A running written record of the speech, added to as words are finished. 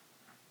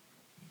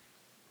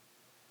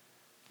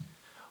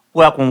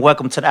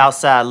Welcome to the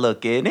outside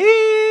looking in.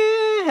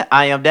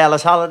 I am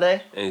Dallas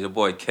Holiday. And your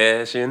boy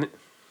Cash in it.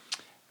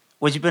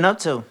 What you been up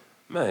to?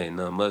 Man, ain't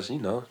nothing much,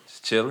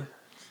 just chilling.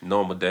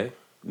 Normal day.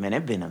 Man,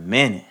 it been a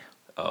minute.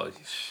 Oh,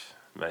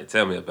 man,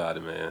 tell me about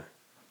it, man.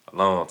 A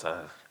long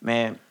time.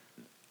 Man,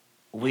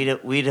 we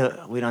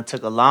done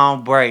took a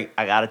long break.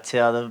 I gotta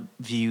tell the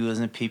viewers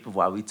and people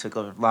why we took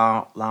a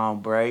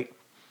long break.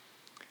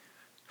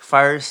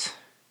 First,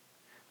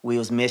 we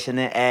was missing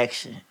in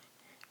action.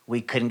 We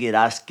couldn't get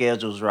our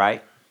schedules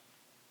right.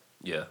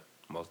 Yeah,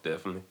 most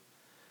definitely.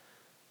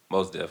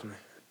 Most definitely.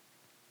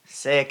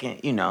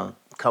 Second, a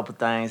couple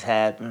things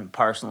happened,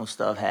 personal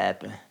stuff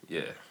happened.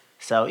 Yeah.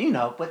 So,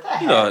 but that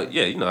happened.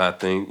 You know how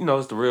things,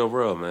 it's the real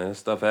world, man.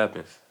 Stuff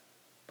happens.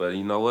 But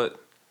you know what?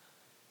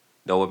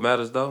 Know what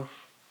matters, though?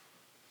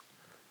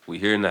 We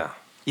here now.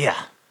 Yeah,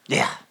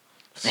 yeah,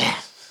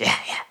 yeah.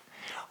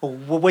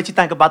 What you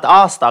think about the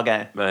All Star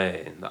game?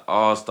 Man, the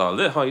All-Star.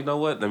 You know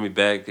what? Let me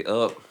back it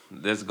up.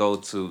 Let's go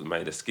to,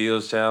 man, the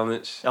skills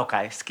challenge.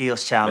 Okay,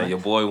 skills Man, challenge. your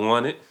boy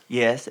won it.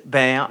 Yes,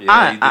 bam.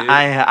 Yeah, he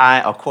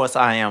did. Of course,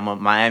 I am a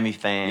Miami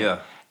fan. Yeah.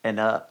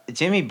 And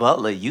Jimmy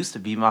Butler used to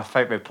be my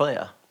favorite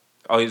player.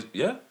 Oh,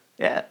 yeah?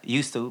 Yeah,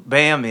 used to.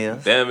 Bam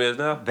is. Bam is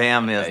now?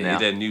 Bam is Hey, now.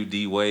 he that new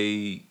D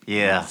Wade.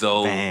 Yeah,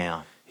 Zoe.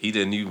 Bam. He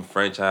the new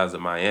franchise of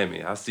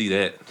Miami. I see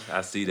that.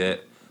 But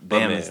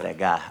Bam man, is that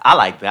guy. I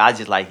like Bam. I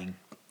just like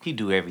he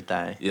do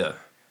everything. yeah.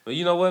 But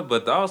you know what?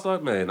 But the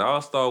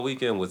All-Star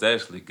weekend was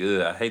actually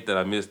good. I hate that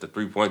I missed the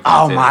 3-point Oh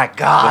contest. my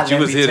God! But you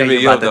let was me hitting tell you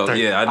me about up the though.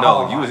 three. Yeah, I Oh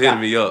know. You my was hitting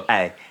God. me up.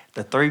 Hey,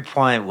 the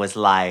 3-point was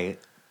like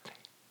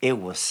it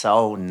was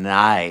so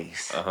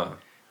nice Uh-huh.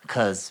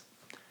 because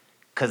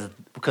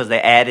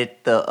they added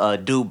the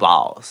do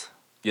balls.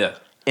 Yeah.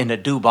 And the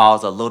do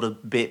balls a little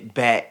bit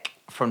back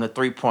from the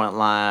 3-point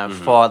line,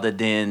 Mm-hmm. farther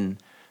than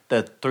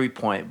the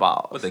 3-point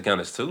balls. What they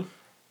count as two?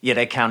 Yeah,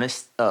 they count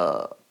as 2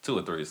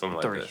 or 3, something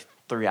three. like that.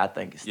 Three, I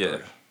think it's Yeah.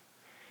 three.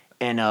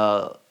 And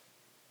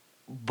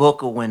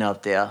Booker went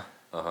up there,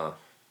 Uh-huh.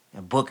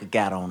 and Booker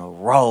got on a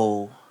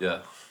roll. Yeah.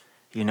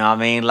 You know what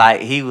I mean?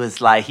 Like he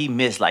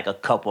missed like a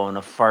couple on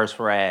the first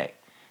rack,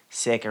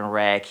 second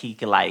rack. He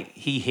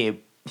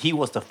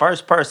was the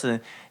first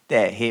person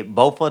that hit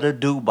both of the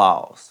do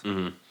balls.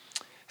 Mm-hmm.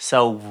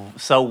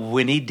 So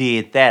when he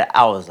did that,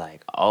 I was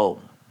like, oh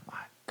my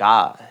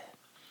God.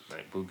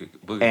 Like Boogie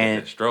got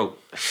And that stroke.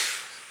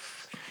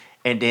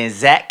 and then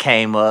Zach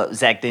came up.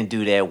 Zach didn't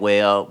do that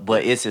well,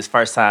 but it's his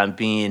first time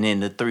being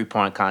in the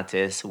 3-point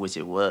contest, which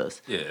it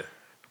was. Yeah.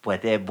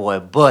 But that boy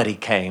Buddy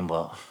came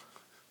up.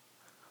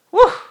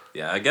 Woo!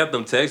 Yeah, I got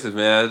them texts,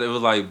 man. It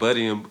was like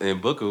Buddy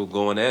and Booker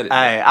going at it.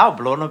 Hey, I was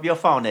blowing up your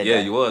phone that Yeah,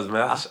 day. you was,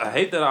 man. I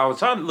hate that I was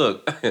trying to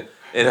look.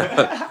 And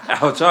I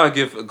was trying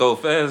to go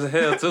fast as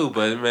hell too,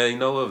 but man, you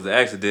know what? It was an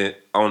accident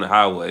on the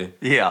highway.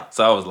 Yeah.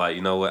 So I was like,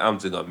 you know what? I'm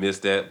just gonna miss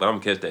that, but I'm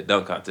gonna catch that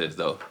dunk contest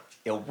though.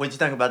 Yo, what'd you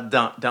think about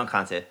the dunk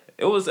contest?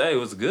 It was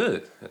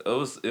good.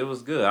 It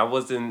was good. I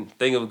wasn't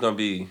thinking it was gonna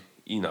be,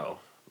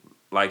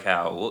 like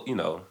how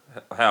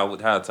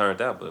it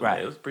turned out, but Right.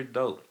 man, it was pretty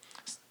dope.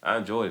 I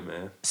enjoyed it,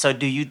 man. So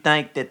do you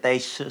think that they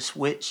should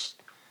switch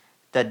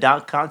the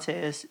dunk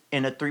contest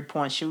in a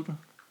 3-point shooting?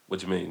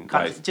 What you mean?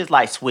 Like, Just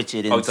like switch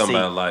it and oh, you talking see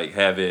about like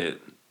have the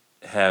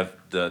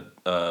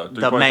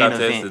 3-point main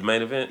contest event. as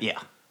main event? Yeah.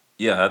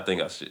 Yeah, I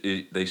think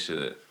they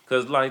should.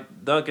 Cause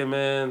like dunking,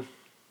 man,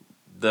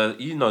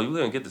 you're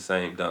gonna get the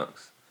same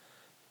dunks,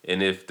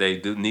 and if they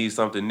do need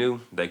something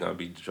new, they gonna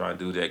be trying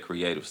to do that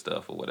creative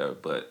stuff or whatever.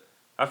 But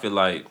I feel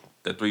like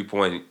the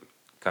 3-point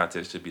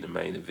contest should be the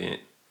main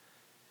event.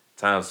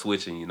 Time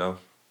switching,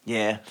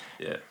 Yeah.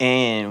 Yeah,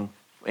 And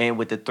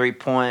with the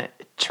 3-point,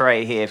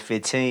 Trey had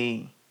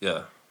 15.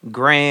 yeah.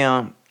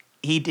 Graham,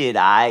 he did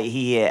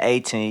he had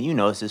 18.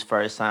 It's his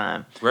first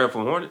time. Graham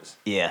from Hornets.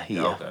 Yeah,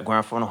 Yeah, okay.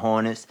 Graham from the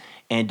Hornets.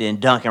 And then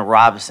Duncan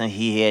Robinson,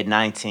 he had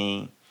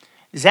 19.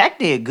 Zach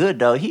did good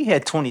though. He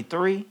had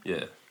 23.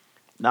 Yeah,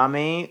 Know what I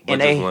mean? but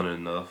And just they wasn't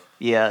enough.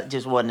 yeah,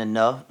 just wasn't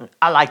enough.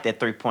 I like that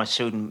 3-point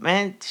shooting.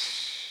 Man,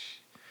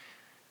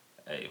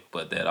 Hey,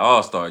 but that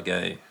All-Star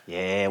game.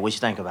 yeah, what you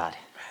think about it?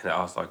 The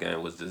All-Star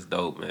game was just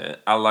dope, man.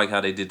 I like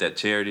how they did that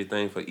charity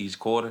thing for each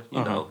quarter.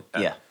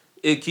 Yeah.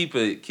 It keep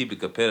it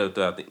competitive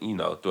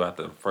throughout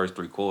the first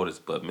 3 quarters.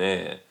 But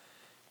man,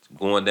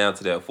 going down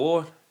to that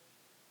fourth,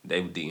 they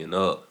were D'ing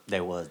up.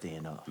 They was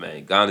then up.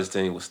 Man, Ghana's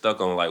team was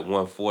stuck on like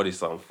 140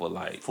 something for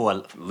like For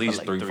at least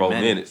like 3-4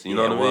 minutes. You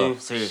know what I mean?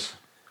 Seriously.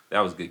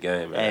 That was a good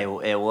game, man.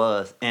 Hey, it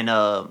was. And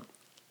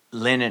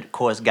Leonard, of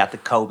course, got the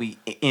Kobe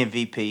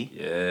MVP.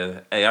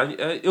 Yeah. Hey, I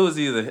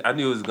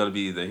knew it was gonna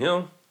be either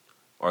him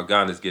or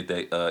Ghana's get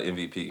that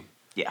MVP.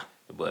 Yeah.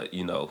 But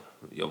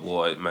your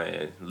boy,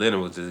 man,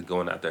 Leonard was just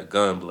going out there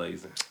gun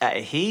blazing.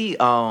 He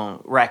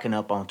racking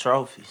up on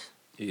trophies.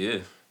 He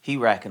is. He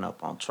racking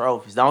up on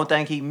trophies. The only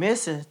thing he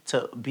missing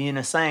to being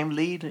the same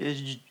lead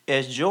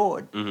as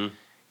Jordan Mm-hmm.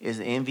 is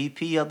the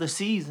MVP of the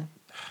season.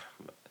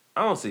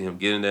 I don't see him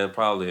getting that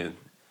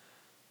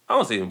I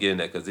don't see him getting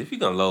that because if he's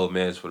gonna load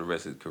manage for the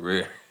rest of his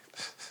career,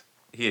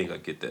 he ain't gonna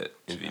get that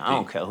MVP. I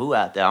don't care who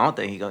out there. I don't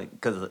think he gonna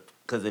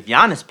because if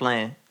Giannis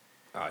playing,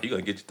 He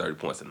gonna get you 30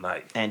 points a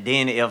night. And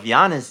then if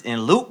Giannis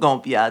and Luke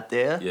gonna be out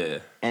there, Yeah,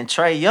 and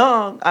Trey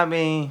Young, I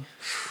mean,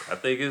 I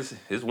think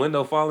his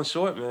window falling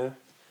short, man.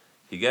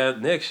 He got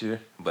it next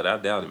year, but I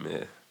doubt it,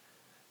 man.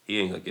 He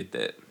ain't gonna get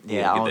that. He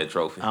ain't yeah, gonna get that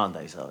trophy. I don't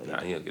think so. Nah,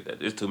 he ain't gonna get that.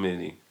 There's too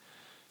many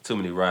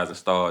rising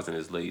stars in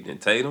this league.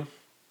 And Tatum,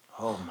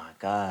 Oh my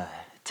God,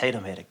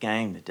 Tatum had a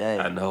game today.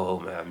 I know,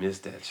 man. I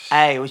missed that.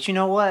 Hey, but you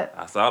know what?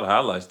 I saw the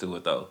highlights to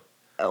it though.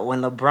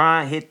 When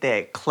LeBron hit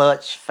that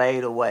clutch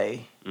fade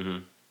away, Hmm.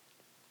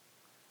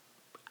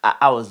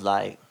 I was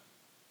like,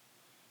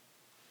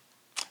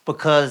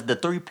 because the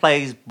 3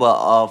 plays,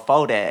 but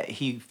for that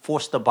he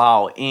forced the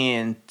ball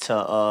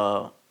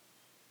into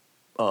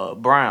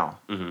Brown,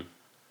 Hmm.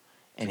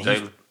 and he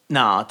Jalen.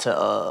 no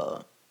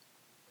to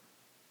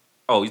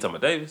Oh, you talking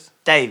about Davis?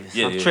 Davis.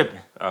 Yeah, I'm yeah. tripping.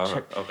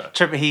 Okay.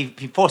 Tripping.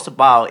 He forced the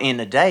ball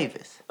into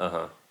Davis.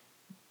 Uh-huh.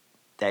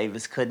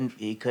 Davis couldn't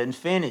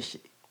finish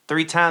it.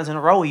 3 times in a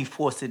row he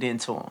forced it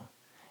into him.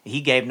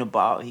 He gave him the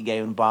ball. He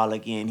gave him the ball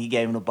again. He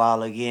gave him the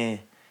ball again.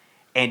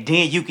 And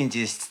then you can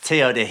just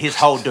tell that his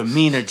whole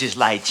demeanor just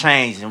like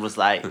changed and was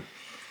like,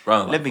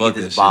 Ron, let me fuck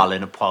get this that ball shit.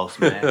 in the post,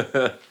 man.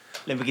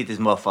 Let me get this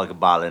motherfucking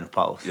ball in the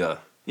post. Yeah.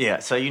 Yeah.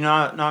 So you know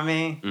what I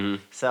mean? Hmm.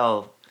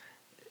 So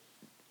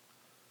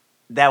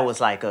that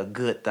was like a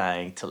good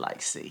thing to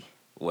like see.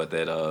 What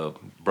that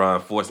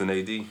Brian forcing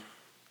AD?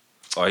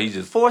 Or he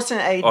just Forcing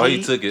AD. or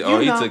he took it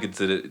you know, took it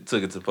to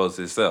the post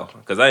itself.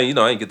 Cause I ain't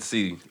get to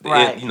see the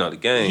right. end, the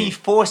game. He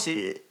forced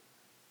it.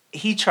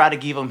 He tried to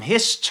give him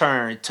his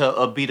turn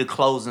to be the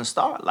closing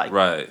start. Like,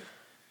 right.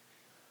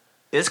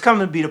 it's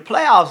coming to be the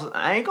playoffs.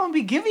 I ain't gonna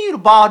be giving you the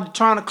ball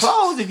trying to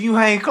close if you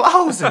ain't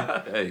closing.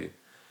 Hey,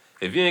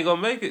 if you ain't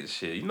gonna make it,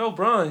 shit,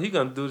 Brian, he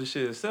gonna do the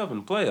shit himself in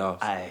the playoffs.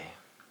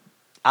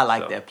 I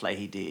like So. that play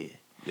he did.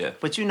 Yeah.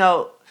 But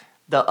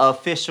the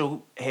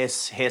official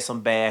has had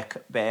some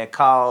bad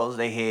calls.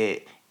 They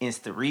had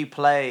instant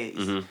replays,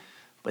 Mhm.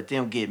 but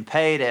them getting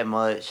paid that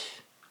much.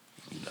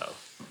 No.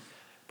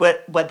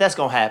 But that's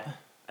gonna happen.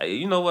 Hey,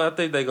 you know what I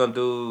think they gonna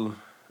do?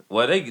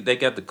 Well, they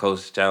got the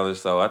coach challenge,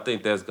 so I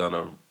think that's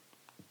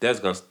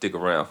gonna stick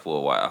around for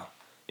a while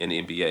in the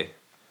NBA.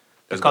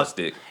 That's gonna Because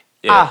stick.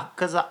 Yeah.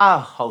 I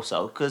hope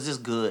so. Cause it's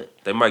good.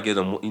 They might get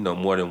them,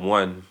 more than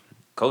one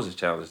coach's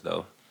challenge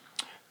though.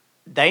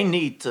 They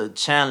need to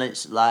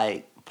challenge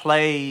like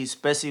plays,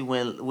 especially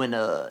when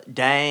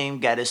Dame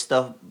got his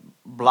stuff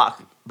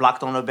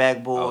blocked on the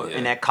backboard, Oh, yeah.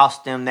 and that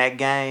cost them that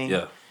game.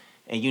 Yeah.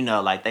 And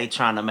like they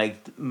trying to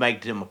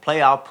make them a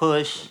playoff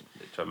push.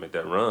 They try to make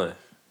that run.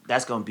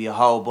 That's gonna be a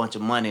whole bunch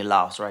of money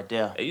lost right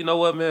there. Hey, you know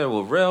what, man?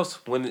 With refs,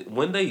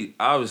 when they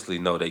obviously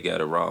know they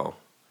got it wrong,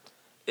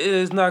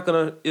 it's not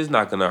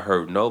gonna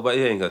hurt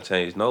nobody. It ain't gonna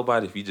change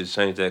nobody if you just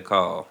change that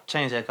call.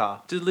 Change that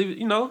call. Just leave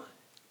it.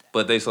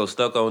 But they so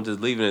stuck on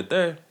just leaving it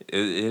there. It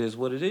is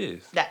what it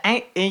is. That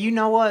ain't, and you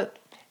know what?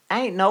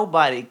 Ain't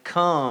nobody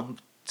come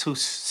to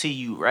see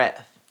you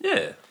ref.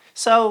 Yeah.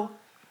 So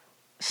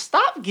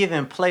stop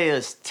giving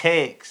players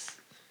texts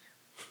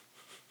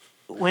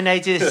when they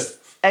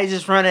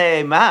just run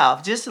their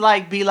mouth. Just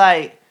like be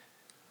like,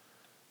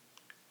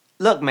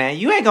 look, man,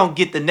 you ain't gonna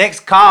get the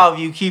next call if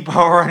you keep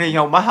on running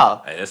your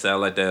mouth. Hey, that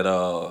sound like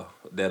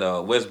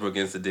that Westbrook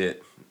incident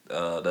the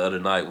other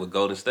night with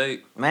Golden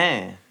State.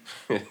 Man.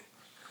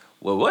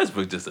 Well,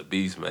 Westbrook just a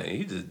beast, man.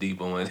 He just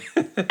deep on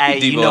Hey,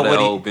 deep you on know that what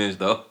whole bench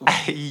though.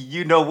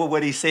 you know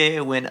what he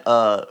said when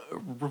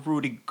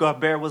Rudy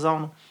Gobert was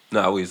on him?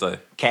 Nah, what you say?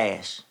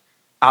 Cash.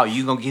 Oh,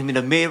 you gonna give me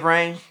the mid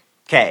range?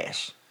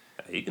 Cash.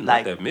 He can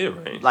Like- knock that mid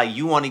range. Like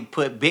you want to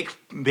put big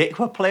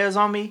players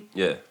on me?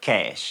 Yeah,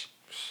 Cash.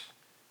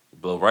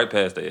 blow right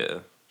past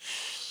that.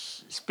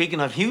 Speaking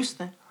of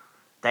Houston,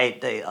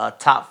 they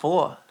top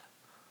 4.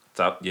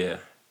 Top, yeah.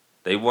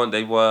 They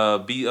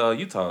beat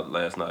Utah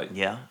last night.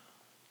 Yeah.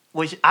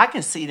 Which I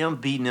can see them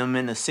beating them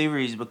in the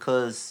series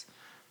because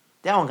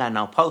they don't got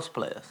no post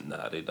players.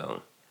 Nah, they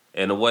don't.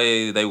 And the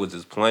way they were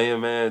just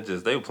playing, man,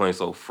 they were playing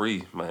so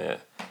free, man.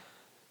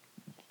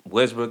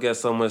 Westbrook got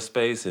so much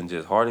space and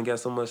just Harden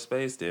got so much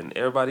space, then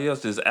everybody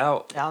else just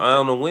out Out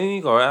on the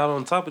wing or out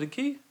on top of the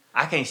key.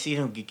 I can't see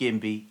them getting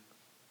beat.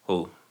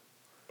 Who?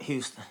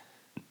 Houston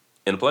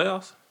In the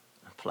playoffs?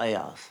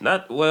 playoffs.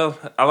 Not well,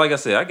 like I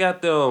said, I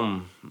got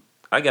them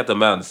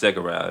out in the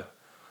second round.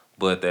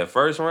 But that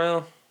first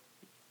round,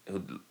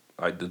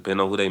 like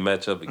depending on who they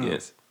match up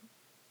against.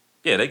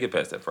 Yeah, they get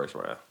past that first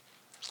round.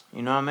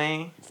 You know what I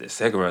mean? The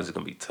second round is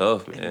gonna be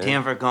tough, man.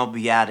 Denver gonna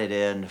be out of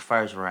there in the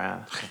first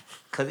round.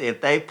 Cause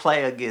if they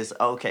play against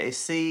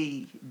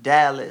OKC,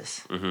 Dallas,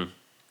 Hmm.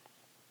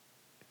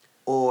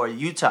 or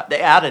Utah,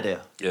 they out of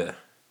there. Yeah.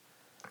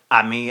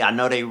 I mean, I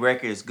know their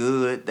record is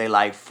good. They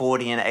like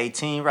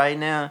 40-18 right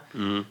now,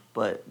 Hmm.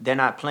 but they're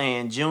not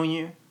playing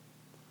junior.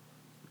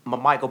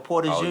 Michael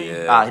Porter Oh, Jr.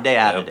 yeah. They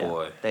out of That there.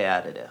 boy. They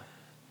out of there.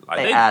 Like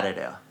They out of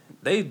there.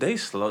 they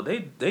slow.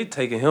 They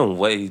taking him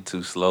way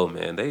too slow,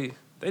 man. They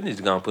need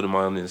to go and put him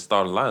on in the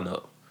starting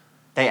lineup.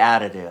 They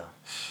out of there.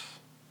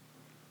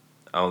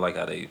 I don't like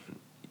how they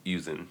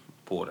using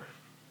Porter.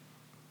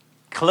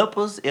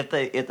 Clippers, if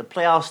the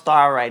playoffs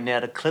start right now,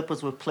 the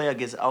Clippers would play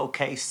against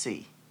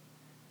OKC.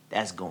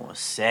 That's going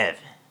 7.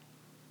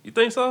 You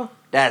think so?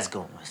 That's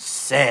going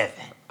 7.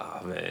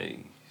 Oh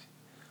man,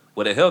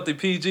 with a healthy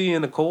PG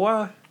and the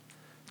Kawhi,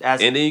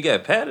 That's and then you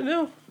got Pat in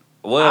them.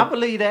 I Well,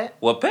 believe that.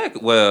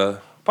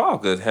 Paul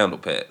could handle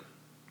Pat.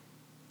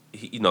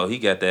 He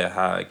got that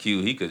high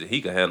IQ. He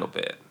could handle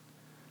Pat.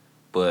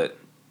 But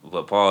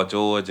Paul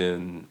George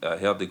and a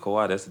healthy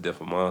Kawhi, that's a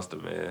different monster,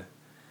 man.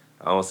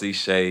 I don't see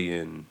Shea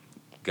and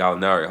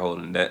Gallinari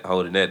holding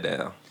that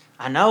down.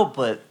 I know,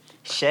 but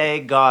Shea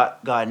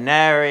got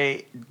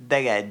Nary.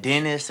 They got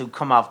Dennis who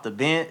come off the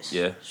bench.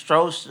 Yeah.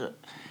 Stroser.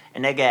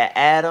 And they got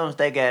Adams.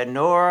 They got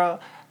Noel.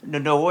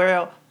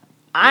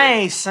 I Yeah.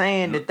 ain't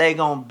saying that they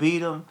gonna beat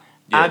them.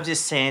 Yeah. I'm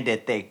just saying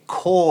that they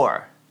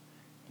core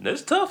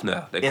That's tough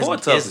now. They is core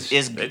tough as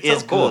shit. They is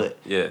tough core. good.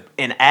 Yeah.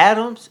 And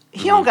Adams, he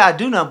Mm-hmm. don't gotta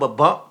do nothing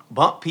but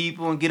bump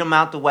people and get them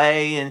out the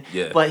way.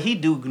 Yeah. But he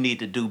do need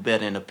to do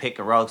better in the pick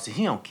and roll. So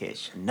he don't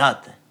catch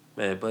nothing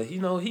Man, but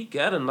he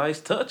got a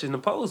nice touch in the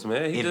post,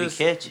 man. if he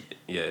catch it.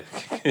 Yeah,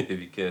 if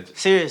he catch it.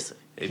 Seriously,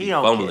 They he be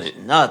don't fumbling catch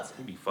it.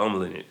 nothing. He be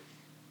fumbling it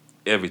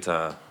every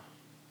time.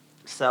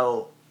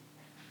 So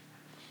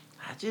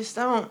I just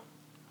don't.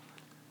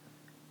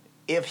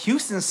 If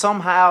Houston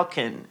somehow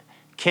can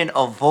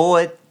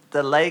avoid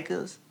the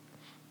Lakers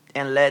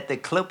and let the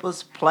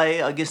Clippers play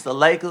against the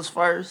Lakers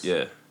first,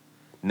 Yeah.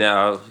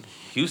 Now,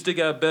 Houston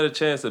got a better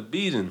chance of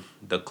beating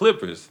the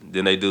Clippers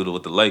than they do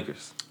with the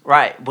Lakers.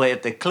 right? But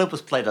if the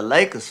Clippers play the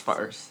Lakers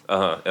first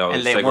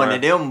and let one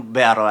of them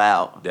battle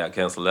out, they'll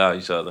cancel out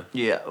each other.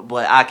 yeah.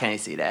 But I can't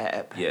see that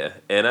happen. Yeah,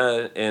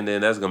 and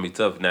then that's gonna be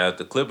tough. Now, if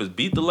the Clippers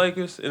beat the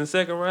Lakers in the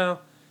second round,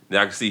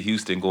 then I can see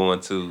Houston going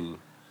to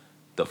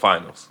the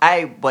finals.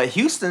 Hey, but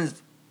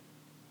Houston's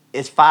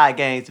is 5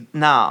 games.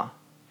 No,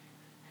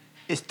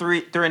 it's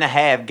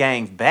 3.5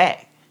 games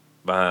back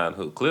Behind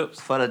who? Clips?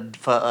 for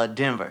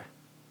Denver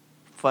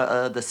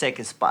for the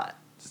second spot.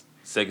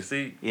 Second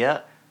seed?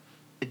 Yeah.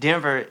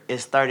 Denver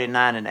is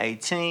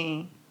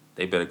 39-18.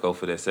 They better go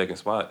for that second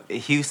spot.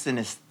 Houston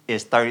is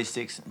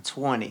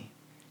 36-20.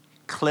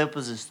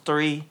 Clippers is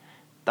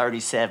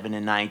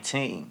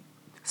 37-19.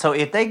 So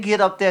if they get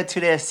up there to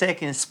that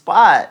second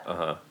spot,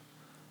 Uh-huh.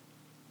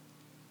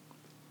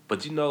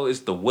 But it's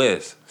the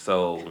West.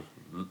 So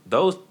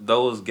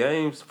those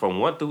games from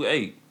 1 through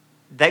 8,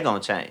 they gonna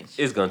change.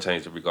 it's gonna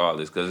change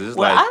regardless because it's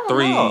Well, I like don't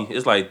three. know.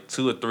 It's like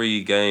 2 or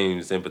 3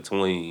 games in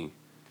between.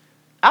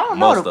 I don't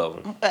most know.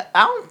 of them.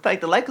 I don't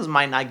think the Lakers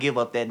might not give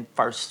up that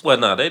first Well,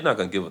 no, they're not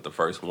gonna give up the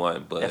first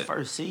one, that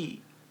first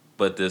seed.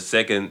 but the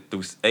second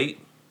through 8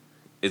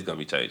 is gonna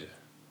be changing.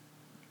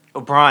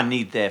 LeBron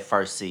need that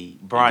first seed.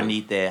 He LeBron do.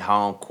 need that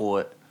home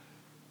court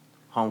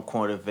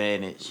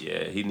advantage.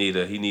 Yeah, he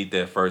need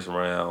that first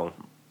round.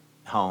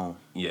 Home,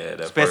 Yeah,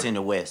 that especially first, in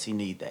the West, he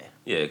need that.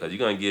 yeah, because you're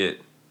gonna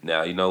get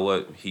now. You know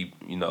what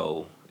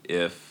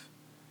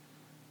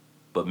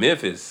but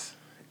Memphis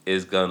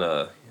is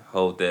gonna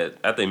hold that.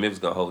 I think Memphis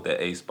gonna hold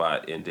that A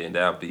spot, and then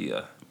that'll be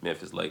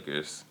Memphis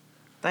Lakers.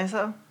 Think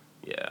so?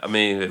 Yeah, I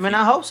mean,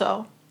 I hope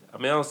so. I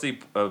don't see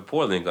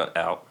Portland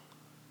out.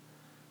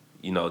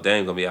 They ain't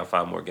gonna be out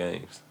 5 more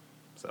games.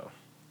 So,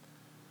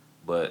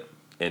 but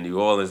in New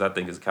Orleans, I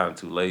think it's kind of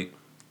too late.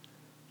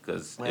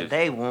 Because Well,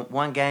 they want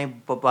one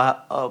game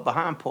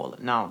behind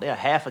Portland. No, they're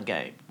half a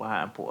game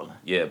behind Portland.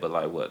 yeah, but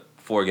like what,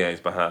 4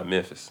 games behind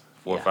Memphis,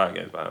 4 or Yeah. 5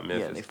 games behind Yeah,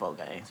 Memphis. they 4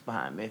 games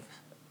behind Memphis.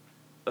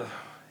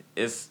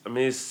 It's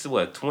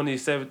what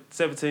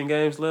 17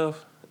 games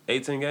left,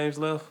 18 games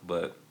left,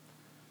 but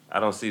I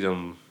don't see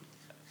them.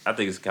 I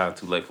think it's kind of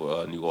too late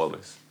for New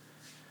Orleans.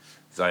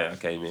 Zion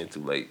came in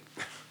too late.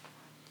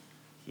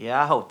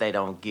 Yeah, I hope they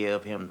don't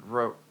give him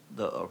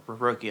the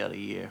rookie of the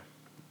year.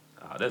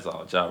 Oh, that's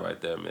all job right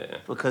there, man.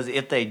 Because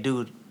if they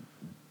do,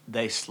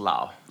 they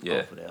slaw Yeah.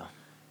 over there.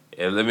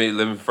 And let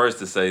me first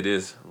to say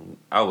this: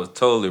 I was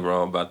totally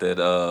wrong about that.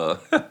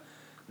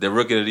 The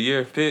rookie of the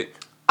year pick.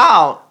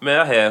 Oh,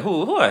 Man, I had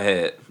who I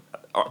had.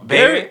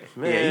 Barrett?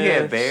 Man, Yeah, you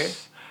had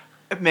Barrett.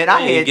 Man,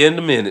 He ain't getting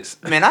the minutes.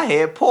 I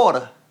had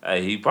Porter.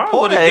 Hey, he probably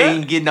would Porter have got.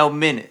 ain't getting no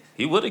minutes.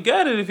 He would have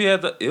got it if he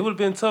had. It would have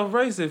been a tough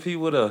race if he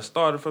would have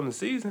started from the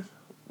season.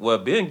 Well,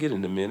 been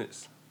getting the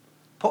minutes.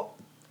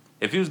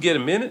 If he was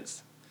getting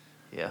minutes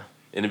Yeah.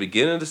 in the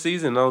beginning of the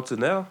season on to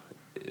now,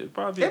 it'd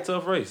probably be a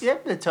tough race. Yeah,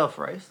 it's been a tough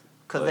race.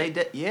 Because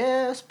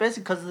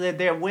especially because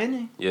they're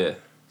winning. Yeah,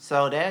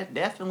 So that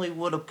definitely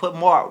would have put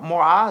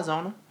more eyes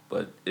on them.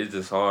 but it's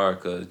just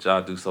hard because Ja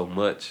do so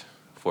much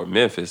for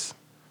Memphis,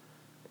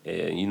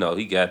 and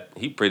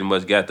he pretty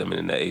much got them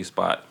in the A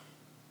spot.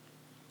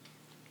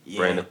 Yeah.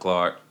 Brandon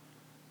Clark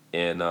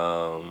and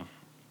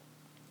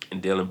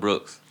Dylan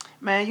Brooks.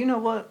 Man, you know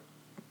what?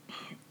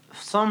 For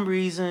some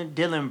reason,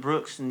 Dylan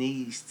Brooks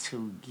needs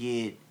to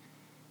get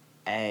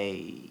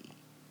a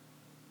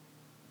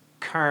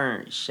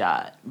current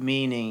shot,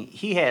 meaning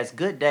he has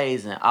good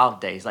days and off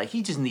days. Like,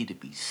 he just need to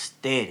be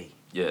steady.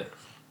 Yeah,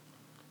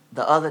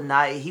 The other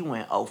night, he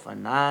went 0 for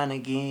 9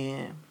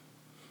 again.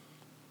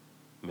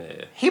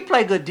 man. He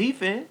played good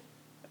defense.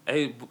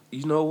 Hey,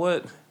 you know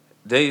what?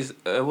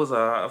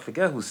 I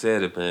forgot who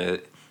said it, man.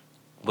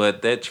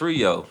 But that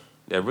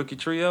rookie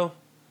trio,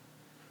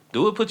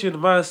 Do it put you in the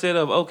mindset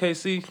of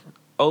OKC,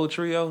 old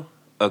trio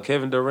of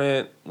Kevin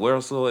Durant,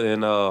 Russell,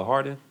 and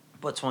Harden?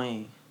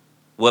 between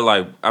Well,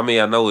 like I mean,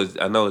 I know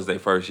it's their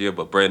first year,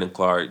 but Brandon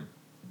Clark,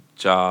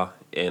 Ja,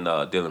 and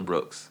Dylan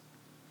Brooks.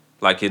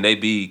 Like, can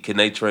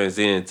they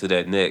transcend to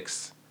that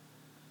next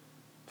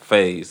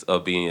phase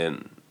of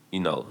being,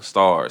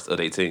 stars of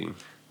their team?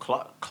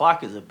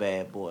 Clark is a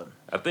bad boy.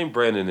 I think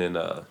Brandon and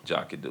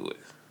Ja can do it.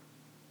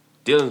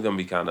 Dylan's gonna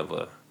be kind of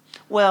a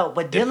Well,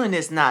 but if Dylan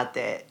is not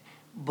that.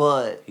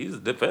 But he's a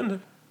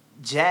defender.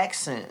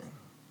 Jackson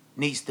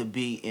needs to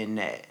be in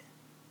that.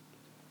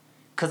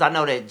 Cause I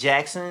know that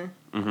Jackson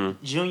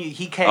Mm-hmm. Junior,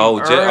 he came Oh,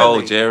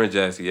 early. Jaren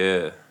Jackson,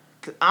 yeah.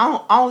 'Cause I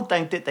don't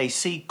think that they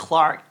see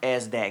Clark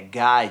as that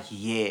guy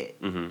yet.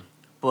 Mm-hmm.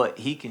 But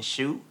he can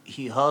shoot.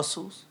 He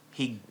hustles.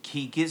 He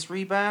gets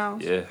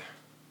rebounds. Yeah,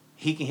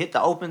 He can hit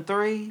the open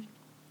three.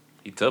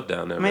 he tough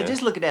down there, Man, man.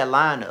 just look at that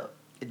lineup.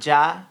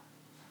 Ja,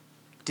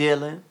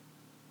 Dylan,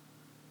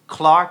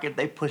 Clark, if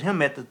they put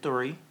him at the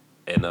three,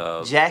 And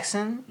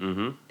Jackson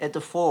mm-hmm. at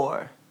the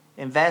four,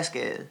 and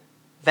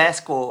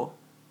Vasco,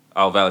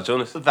 Oh,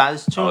 Valanciunas. Oh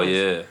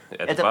Valanciunas yeah,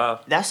 at the five.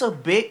 that's a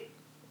big.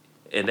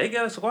 And they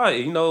got a squad.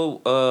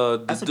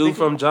 The That's a dude big.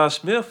 from Josh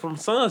Smith from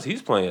Suns,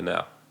 he's playing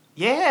now.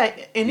 Yeah,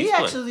 and He's he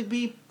playing. actually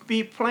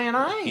be playing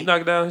all He right.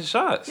 knocking down his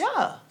shots.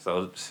 Yeah,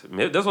 So that's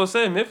what I'm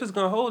saying. Memphis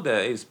gonna hold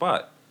that eighth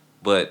spot,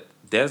 but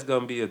that's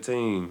gonna be a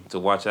team to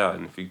watch out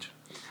in the future.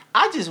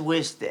 I just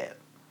wish that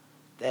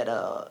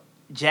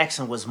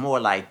Jackson was more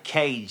like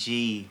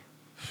KG,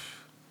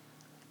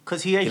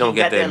 cause he don't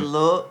get got that that-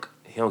 look.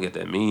 He don't get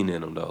that mean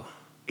in him though.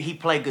 He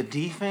play good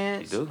He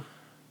defense. do.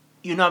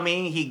 You know what I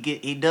mean?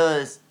 He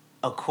does.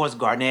 Of course,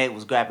 Garnett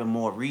was grabbing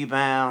more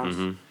rebounds.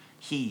 Mm-hmm.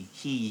 He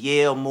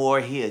yelled more.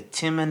 He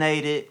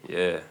intimidated.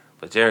 Yeah,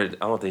 but Jared,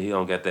 I don't think he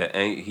don't get that.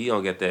 He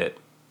don't get that.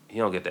 He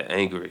don't get that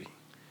angry.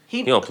 He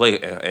He don't play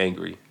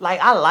angry. like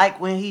I like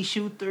when he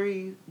shoot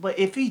threes, but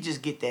if he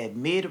just get that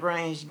mid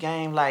range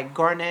game like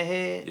Garnett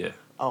had, Yeah,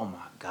 oh my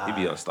god,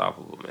 he be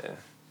unstoppable, man.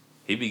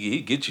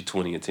 He get you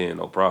 20 and 10,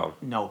 no problem.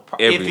 no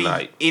every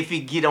night. If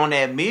he get on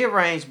that mid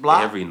range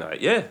block, Every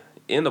night, yeah,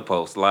 in the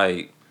post.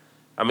 Like,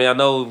 I mean, I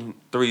know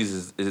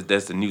threes is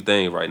that's the new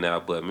thing right now,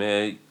 but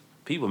man,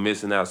 people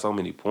missing out so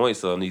many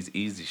points on these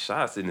easy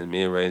shots in the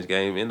mid range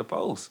game in the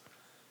post.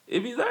 It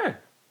be there,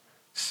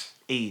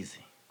 easy,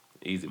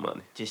 easy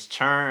money. just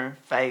churn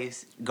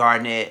face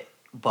Garnett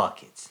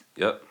buckets.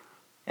 Yep.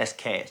 That's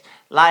cash.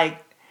 Like,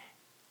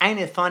 ain't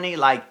it funny?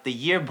 Like the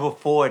year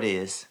before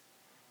this,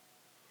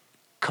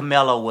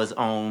 Carmelo was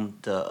on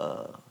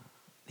the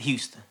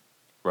Houston,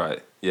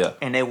 Right. Yeah.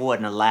 and they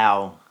wasn't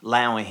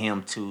allowing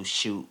him to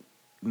shoot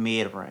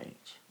mid range,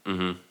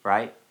 Mm-hmm.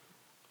 right?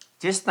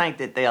 Just think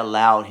that they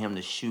allowed him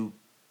to shoot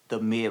the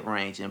mid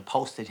range and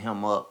posted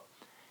him up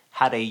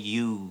how they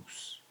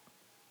use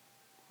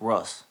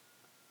Russ.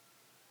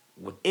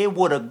 What- It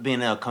would have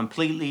been a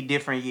completely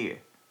different year.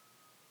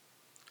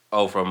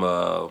 Oh, from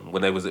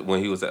when he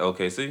was at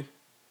OKC,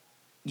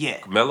 Yeah,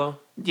 Melo.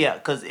 yeah,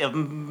 because if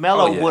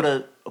Melo Oh, yeah. would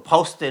have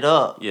posted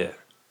up, Yeah.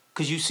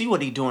 because you see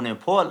what he doing in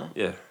Portland.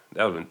 Yeah.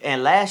 That would been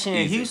And last year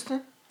in Easy.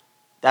 Houston,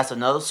 that's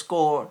another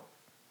score.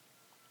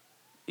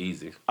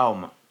 easy. Oh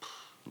my!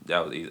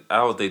 That was easy. I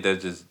don't think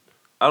that's just.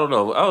 I don't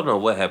know. I don't know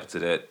what happened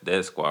to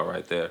that squad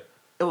right there.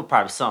 It was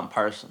probably something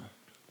personal.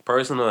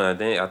 Personal,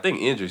 and I think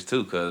injuries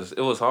too, because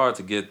it was hard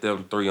to get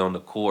them three on the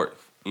court,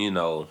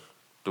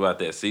 throughout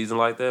that season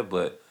like that.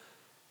 But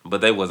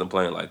they wasn't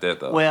playing like that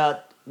though.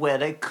 Well,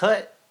 they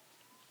cut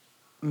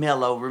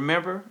Melo.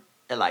 Remember,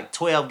 at like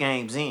 12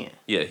 games in.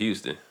 Yeah,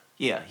 Houston.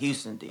 Yeah,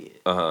 Houston did.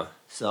 Uh huh.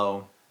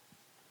 So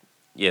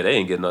Yeah, they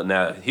ain't getting enough.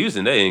 Now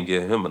Houston, they ain't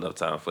giving him enough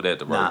time for that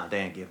to work. nah,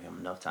 they didn't give him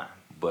enough time.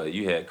 But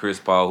you had Chris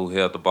Paul who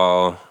held the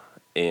ball,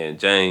 and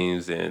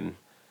James, but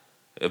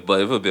if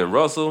it had been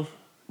Russell,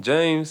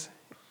 James,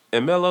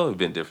 and Melo, it'd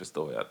been a different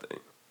story, I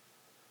think.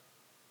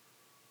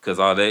 Cause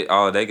all they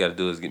got to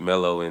do is get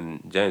Melo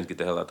and James get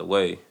the hell out the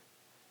way,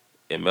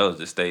 and Melo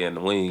just stay in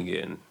the wing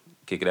and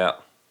kick it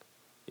out.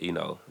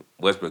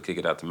 Westbrook kick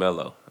it out to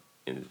Melo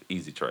in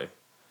easy tray.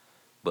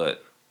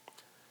 But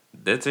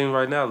that team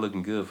right now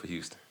looking good for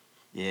Houston.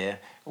 Yeah.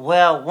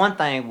 Well, one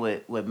thing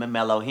with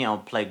Melo, he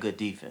don't play good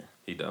defense.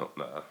 He don't.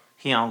 Nah.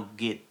 He don't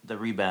get the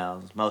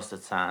rebounds most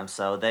of the time.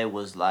 So they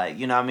was like,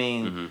 you know what I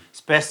mean? Mhm.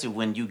 Especially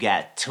when you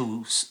got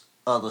two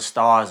other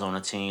stars on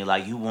the team.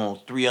 Like you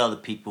want three other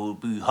people who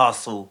be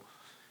hustle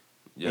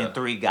Yeah. and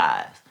three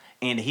guys.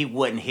 And he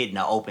wasn't hitting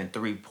an open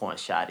 3-point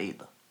shot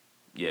either.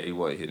 Yeah, he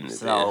wasn't hitting it.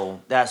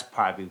 So that's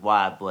probably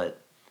why. But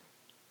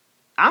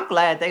I'm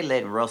glad they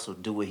letting Russell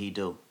do what he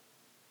do.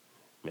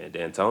 Man,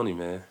 D'Antoni,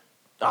 man.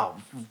 Oh,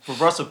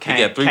 Russell He came.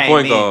 got 3 came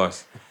point in.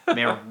 guards.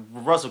 Man,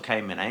 Russell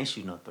came in. I ain't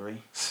shooting no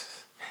three.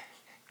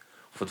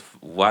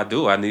 Why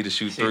do I need to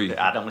shoot three?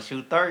 I don't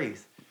shoot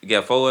threes. You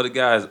got 4 other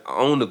guys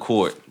on the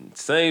court.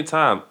 Same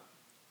time.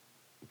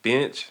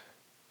 Bench,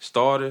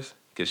 starters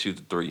can shoot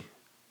the 3.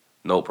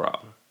 No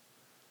problem.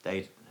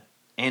 They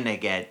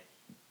got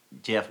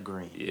Jeff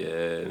Green.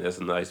 Yeah, that's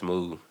a nice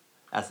move.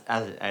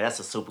 That's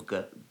a super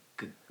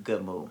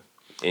good move.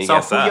 And he So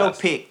got for your size.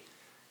 pick,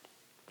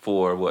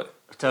 For what?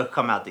 to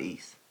come out the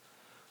East.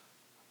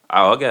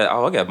 I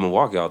got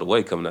Milwaukee all the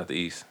way coming out the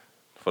East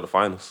for the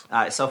finals. All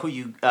right, so who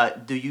you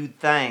do you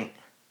think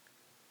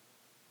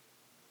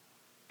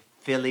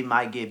Philly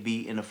might get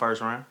beat in the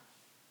first round?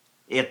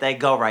 If they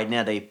go right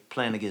now, they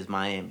playing against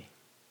Miami.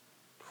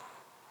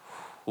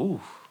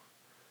 Ooh,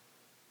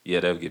 yeah,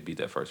 they'll get beat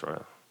that first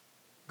round.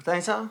 You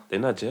think so? They're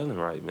not gelling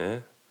right,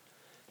 man.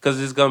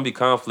 Because it's gonna be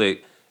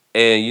conflict,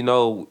 and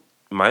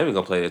Miami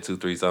gonna play that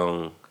 2-3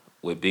 zone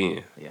with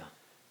Ben, Yeah.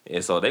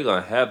 and so they're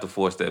gonna have to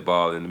force that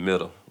ball in the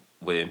middle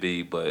with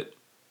Embiid. But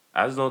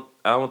I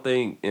don't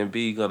think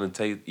Embiid gonna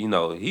take.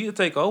 He'll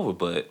take over,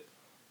 but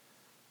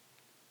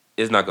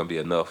it's not gonna be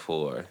enough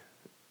for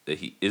the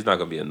Heat. It's not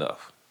gonna be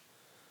enough.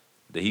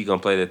 The Heat gonna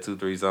play that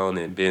 2-3 zone,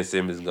 and Ben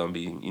Simmons gonna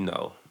be.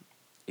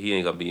 He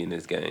ain't gonna be in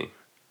this game.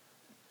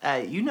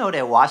 You know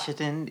that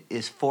Washington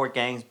is 4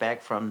 games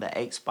back from the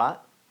 8th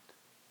spot.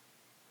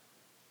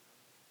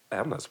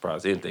 I'm not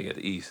surprised anything at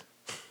the East.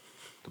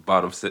 The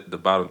bottom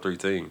 3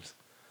 teams.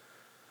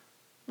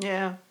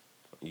 Yeah.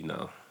 You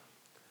know,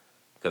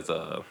 because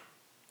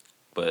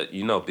but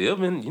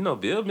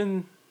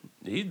Billman,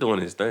 he's doing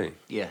his thing.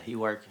 Yeah, he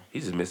working.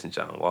 He's just missing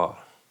John Wall.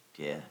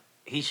 Yeah,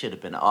 he should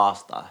have been an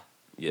all-star.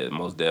 Yeah,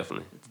 most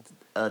definitely.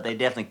 They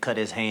definitely cut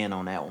his hand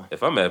on that one.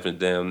 If I'm averaging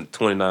damn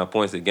 29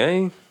 points a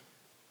game,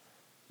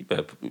 you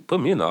better put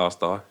me in the All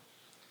Star.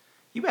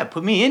 You better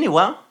put me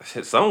anywhere.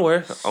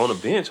 Somewhere on the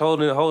bench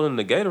holding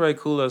the Gatorade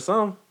cooler or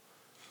something.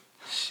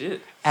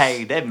 Shit.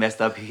 Hey, that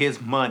messed up his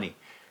money.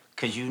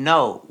 Cause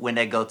when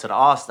they go to the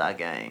All-Star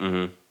game,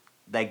 Mm-hmm.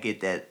 they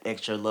get that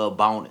extra little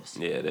bonus.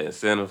 Yeah, the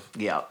incentive.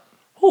 Yeah.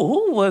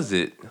 Who was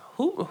it?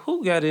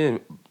 Who got in?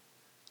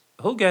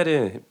 Who got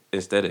in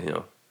instead of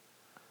him?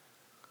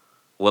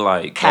 Well,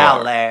 like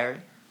Kyle Larry.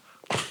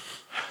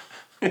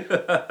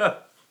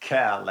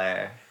 Kyle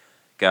Larry.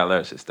 Kyle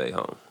Larry should stay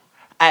home.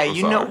 Hey, I'm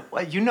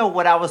you know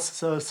what I was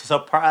so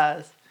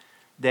surprised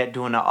that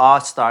during the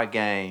All-Star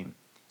game,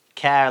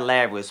 Kyle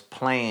Larry was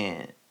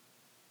playing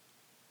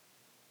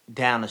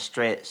down the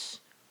stretch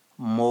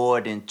more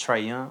than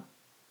Trae Young.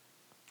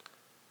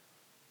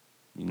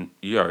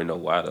 You already know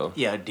why though.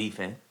 Yeah,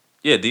 defense.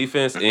 Yeah,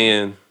 defense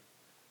and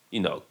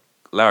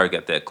Larry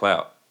got that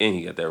clout and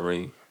he got that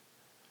ring.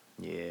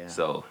 Yeah.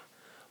 So,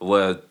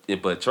 but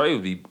Trey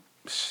would be.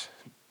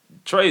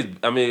 Trey,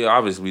 I mean,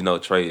 obviously we know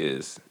Trey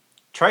is.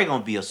 Trae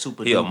gonna be a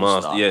super He a duper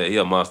monster. star. Yeah, he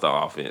a monster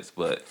offense.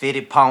 But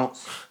 50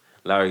 pounds.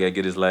 Larry got to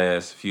get his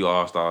last few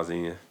All Stars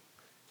in.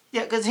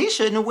 Yeah, because he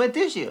shouldn't have went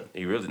this year.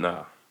 He really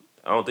nah.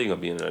 I don't think he'll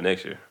be in there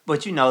next year.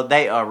 But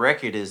they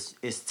record is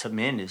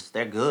tremendous.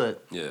 They're good.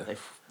 Yeah. They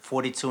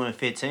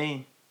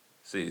 42-15.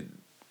 See,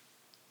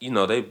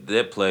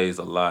 that plays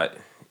a lot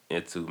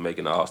into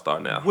making an All Star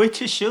now.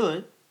 Which it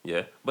should.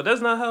 Yeah, but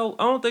that's not how.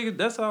 I don't think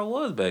that's how it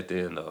was back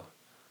then though.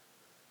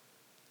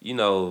 In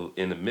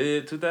the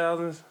mid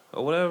 2000s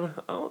or whatever,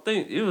 I don't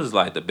think it was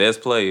like the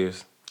best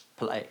players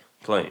Play.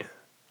 playing.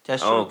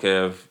 That's I true. don't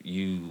care if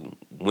you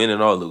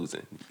winning or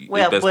losing.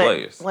 Well, The best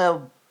players.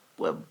 Well,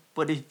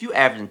 but if you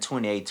averaging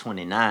 28,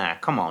 29,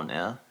 come on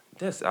now.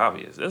 That's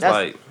obvious. That's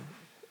like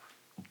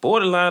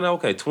borderline,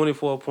 okay,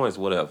 24 points,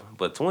 whatever.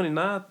 But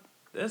 29,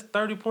 that's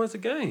 30 points a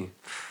game.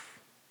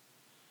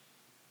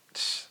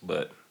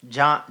 But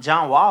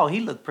John Wall, he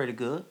looked pretty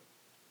good.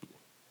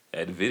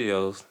 at the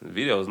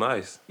video's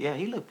nice. Yeah,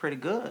 he looked pretty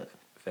good.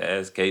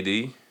 Fast,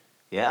 KD.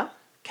 Yeah.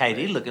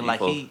 KD looking like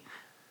he,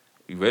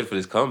 You ready for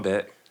this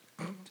comeback?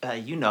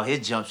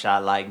 his jump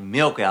shot like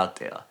milk out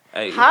there.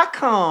 Hey. How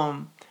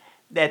come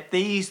that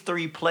these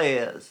 3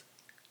 players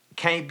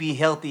can't be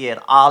healthy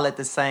at all at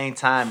the same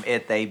time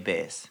at their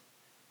best?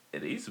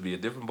 It used to be a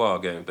different ball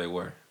game if they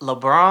were.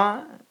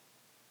 LeBron,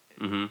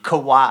 Mm-hmm.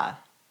 Kawhi,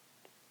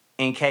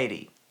 and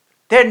KD.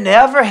 They're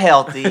never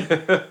healthy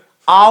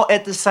all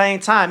at the same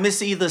time.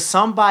 It's either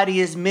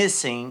somebody is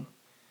missing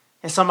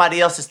and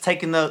somebody else is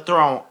taking the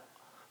throne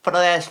for the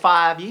last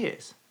 5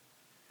 years.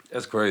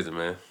 That's crazy,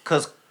 man.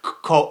 Because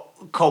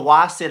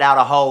Kawhi sit out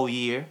a whole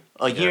year,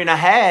 a year and a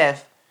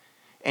half,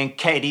 and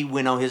KD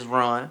went on his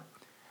run.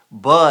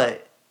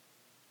 But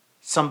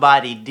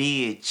somebody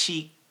did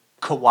cheat.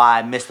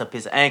 Kawhi messed up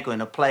his ankle in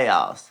the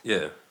playoffs.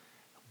 Yeah.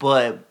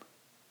 But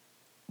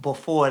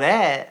before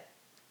that,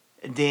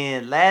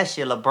 then last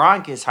year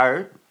LeBron gets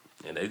hurt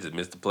And they just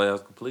missed the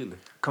playoffs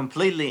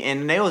completely.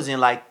 and they was in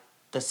like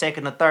the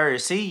 2nd or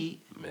 3rd seed.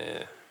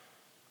 Man.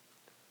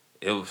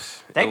 It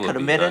was. They it would could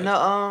have be met in nice.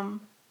 the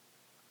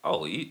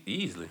Oh,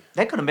 easily.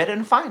 They could have met in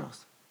the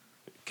finals.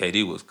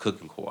 KD was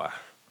cooking Kawhi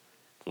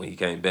when he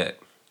came back.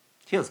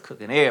 He was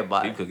cooking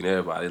everybody. He cooking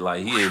everybody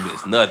like he ain't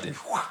missed nothing.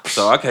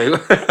 So I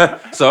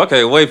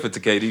can't wait for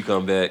KD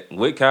come back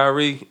with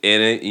Kyrie,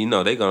 and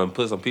they gonna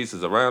put some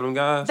pieces around them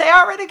guys. They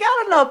already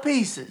got enough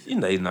pieces.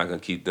 They not gonna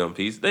keep them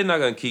pieces. They're not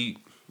gonna keep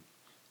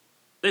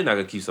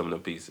some of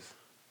them pieces.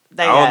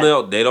 They I don't got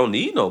know. They don't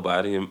need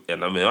nobody, and I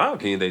mean, in my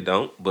opinion, they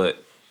don't.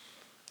 But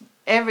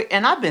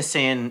and I've been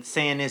saying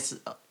this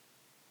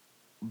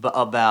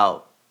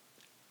about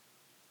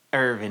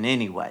Irving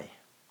anyway.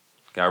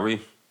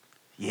 Kyrie,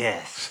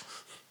 Yes.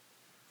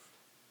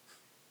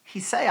 he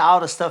say all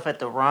the stuff at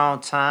the wrong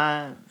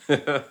time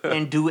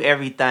and do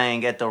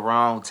everything at the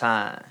wrong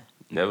time.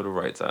 Never the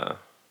right time.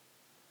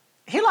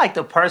 He like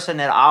the person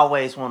that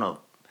always want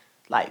to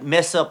like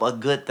mess up a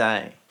good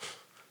thing.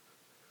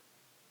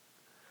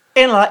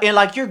 And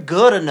like you're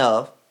good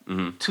enough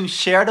Hmm. to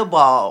share the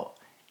ball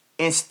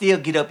and still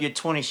get up your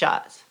 20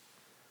 shots.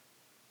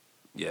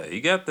 Yeah,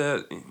 he got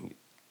that.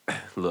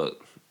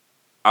 Look,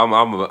 I'm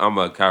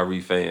a Kyrie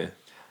fan.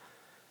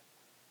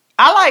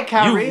 I like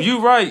Kyrie.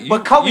 You right.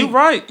 But Kobe, you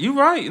right. You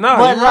right. No,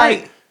 but you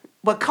right.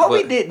 but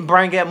Kobe But didn't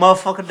bring that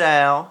motherfucker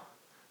down.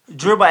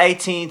 Dribble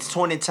 18 to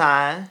 20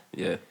 times,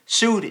 yeah,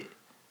 shoot it.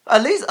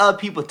 At least other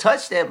people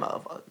touch that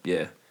motherfucker.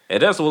 yeah.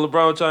 And that's what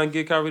LeBron trying to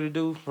get Kyrie to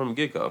do from the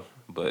get go,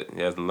 but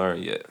he hasn't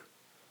learned yet.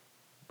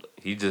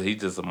 He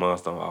just a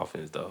monster on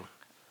offense though.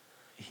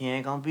 He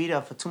ain't gonna be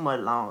there for too much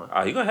longer.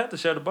 He gonna have to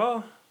share the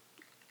ball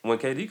when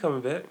KD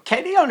coming back.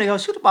 KD only gonna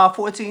shoot the ball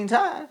 14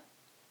 times.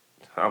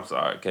 I'm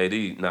sorry,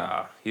 KD.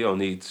 Nah, he don't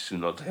need to shoot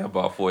no damn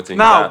ball 14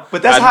 No, times.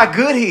 but that's how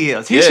good he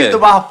is. He Yeah. shoot the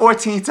ball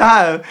 14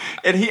 times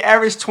and he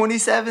averaged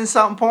 27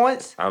 something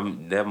points.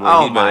 I'm definitely.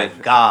 Oh my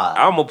God.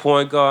 I'm a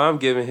point guard. I'm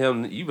giving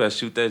him. You better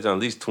shoot that at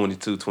least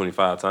 22,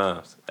 25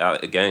 times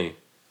out a game.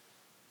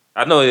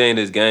 I know it ain't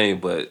his game,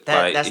 but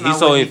That's he's not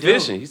so what he do.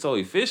 efficient. He's so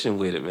efficient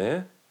with it,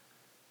 man.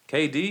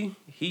 KD,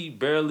 he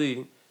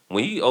barely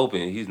when he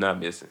open, he's not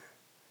missing.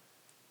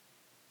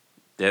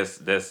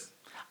 That's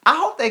I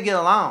hope they get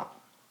along.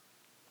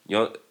 you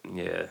know,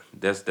 yeah.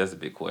 That's a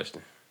big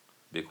question.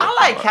 Big I question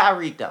like mark.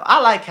 Kyrie though. I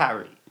like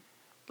Kyrie.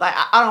 Like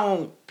I don't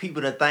want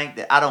people to think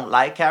that I don't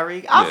like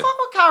Kyrie. I Yeah. fuck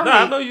with Kyrie. Nah,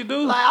 I know you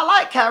do. Like I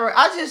like Kyrie.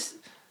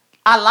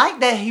 I like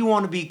that he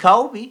want to be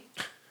Kobe.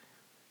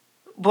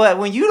 But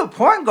when you the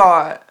point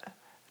guard,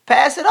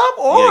 pass it up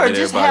or get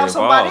just everybody have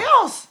somebody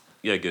involved. else.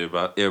 Yeah, get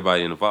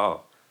everybody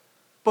involved.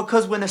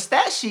 Because when the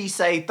stat sheet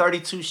say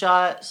 32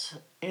 shots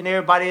and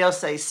everybody else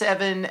say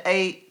 7,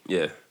 8,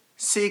 Yeah.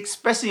 6,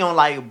 especially on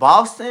like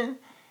Boston,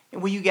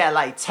 and when you got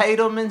like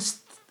Tatum and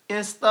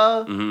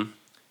stuff, Mm-hmm.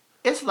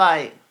 it's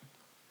like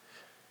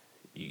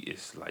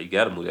It's like you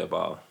got to move that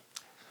ball.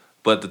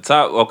 But the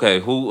top, okay,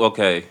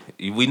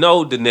 we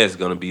know the Nets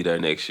gonna be there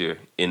next year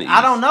in the East.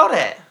 I don't know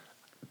that.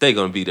 They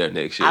gonna be there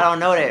next year. I don't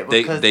know that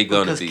because they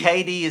gonna because be.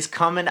 KD is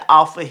coming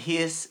off of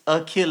his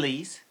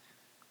Achilles.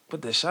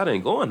 But that shot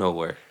ain't going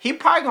nowhere. He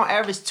probably gonna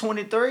average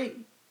 23,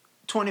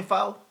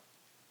 24.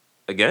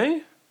 A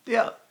game?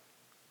 Yeah.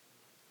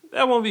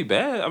 That won't be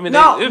bad. I mean,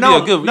 No, it'd no,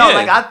 be a good. no. Yeah.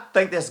 Like I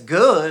think that's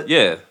good,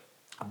 Yeah.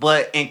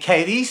 but in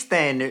KD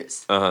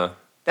standards, Uh-huh.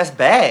 that's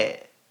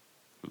bad.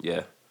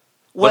 Yeah.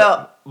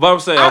 Well, But I'm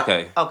saying,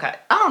 okay. Okay.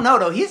 I don't know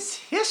though. His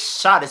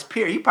shot is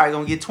pure. He probably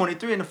gonna get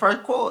 23 in the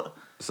first quarter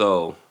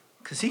So,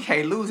 because he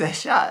can't lose that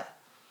shot.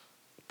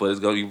 but it's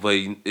gonna be,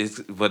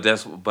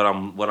 what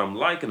I'm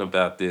liking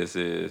about this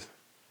is,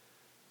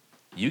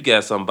 you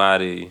got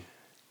somebody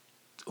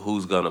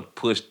who's gonna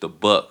push the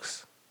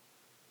Bucks.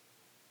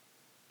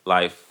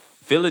 Like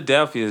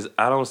Philadelphia's,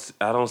 I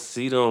don't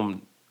see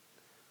them.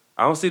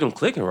 I don't see them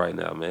clicking right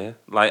now, man.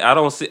 Like I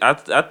don't see. I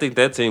think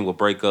that team will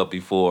break up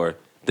before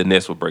the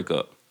Nets will break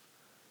up.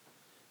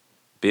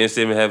 Ben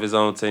Simmons have his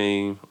own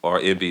team, or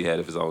Embiid had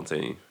his own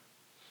team.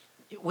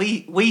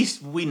 We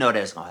know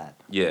that's gonna happen.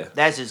 Yeah,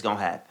 That's just gonna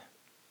happen.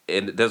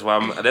 and that's why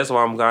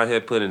I'm going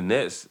ahead putting the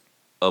Nets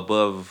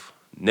above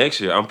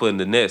next year. I'm putting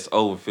the Nets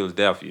over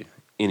Philadelphia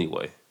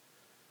anyway,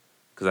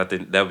 because I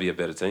think that would be a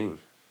better team.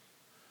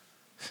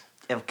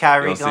 If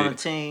Kyrie You don't on see the it?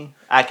 team,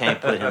 I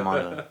can't put him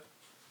on.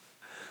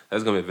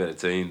 That's gonna be a better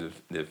team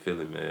than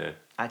Philly, man.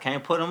 I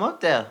can't put him up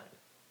there.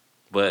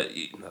 But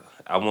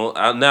I won't.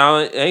 Now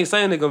I ain't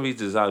saying they're gonna be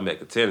just automatic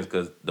contenders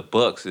because the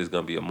Bucks is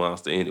gonna be a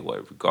monster anyway,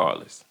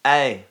 regardless.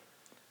 Hey,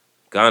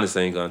 Giannis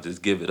ain't gonna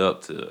just give it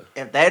up to.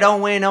 if they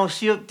don't win on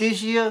ship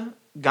this year,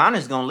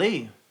 Ghana's gonna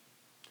leave.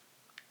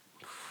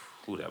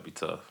 Ooh, that'd be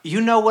tough.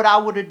 You know what I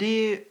would have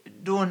did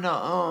during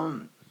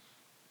the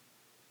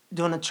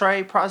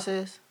trade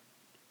process?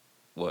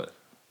 What?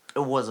 It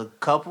was a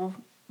couple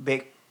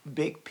big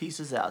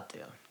pieces out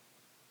there.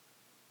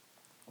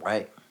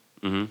 Right?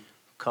 Mm-hmm.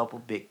 Couple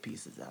big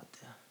pieces out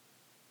there.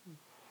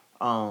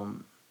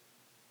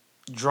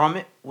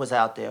 Drummond was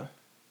out there,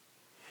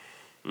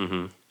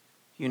 Mm-hmm.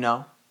 you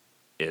know.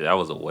 Yeah, that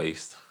was a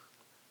waste.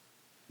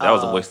 That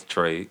was a waste of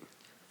trade.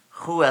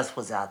 Who else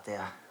was out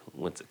there?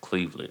 Went to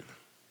Cleveland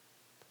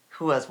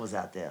Who else was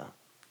out there?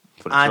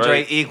 for the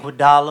Andre trade.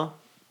 Iguodala,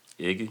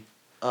 Iggy.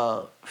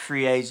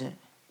 free agent.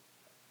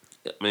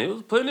 I mean, it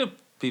was plenty of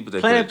people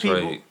that Plenty could of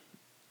trade. people.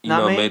 You Know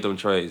know, what I mean? made them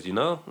trades. You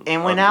know,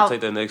 And went I'll out-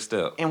 take that next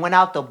step. And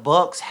without the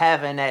Bucks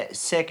having that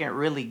second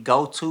really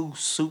go-to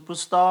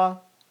superstar,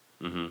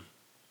 Mm-hmm.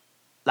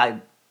 like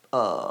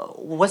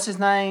what's his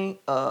name?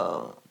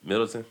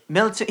 Middleton.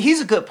 Milton.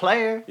 He's a good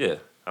player, Yeah,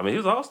 I mean, he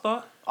was all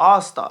star.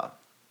 all-star.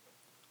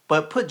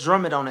 But put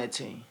Drummond on that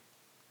team.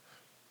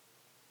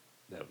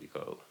 That'd be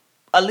cool.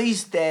 At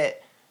least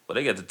that But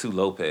they got the two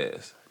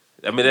Lopez.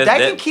 I mean, they that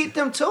can keep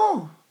them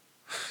too.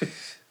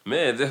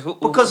 man.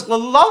 Because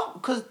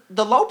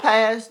the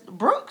Lopez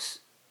Brooks,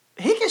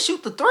 he can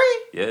shoot the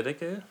three. Yeah, they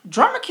can.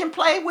 Drummond can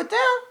play with them.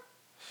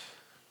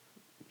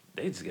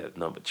 They just got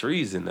number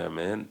trees in there,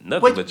 man.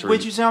 Nothing but What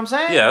trees. you see what I'm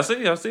saying? Yeah, I see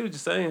what you're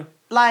saying.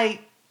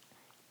 Like,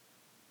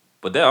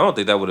 But that I don't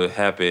think that would have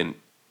happened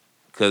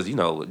because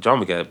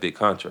Drummond got a big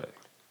contract.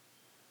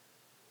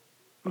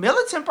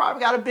 Militant probably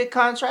got a big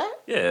contract.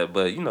 Yeah,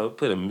 but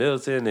put in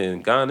Middleton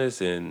and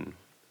Giannis and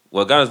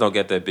Giannis don't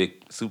get that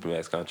big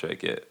supermax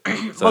contract yet, so they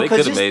Because could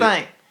have just made it.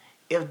 think,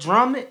 if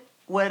Drummond,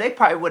 well, they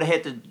probably would have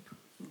had to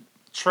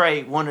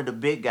trade one of the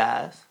big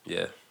guys.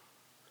 Yeah,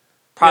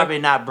 Probably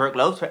not Brook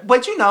Lopez,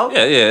 but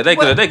yeah. They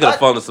could have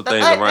funneled some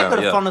things They around. could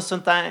have Yeah. funneled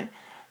some things,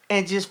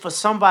 and just for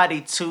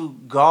somebody to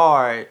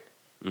guard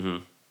hmm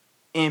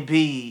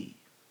Embiid,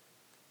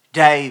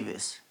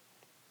 Davis,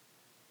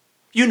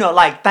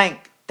 like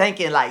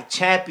thinking like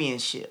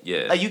championship.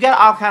 Yeah. Like you got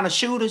all kind of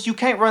shooters. You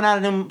can't run out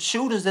of them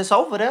shooters that's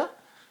over there.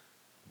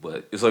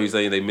 But so you're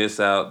saying they miss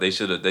out? They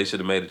should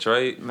have made a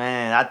trade.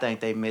 Man, I think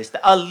they missed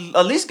it.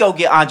 At least go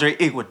get Andre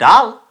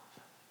Iguodala.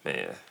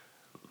 Man,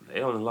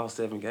 they only lost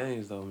 7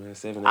 games though, man.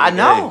 7, 8 I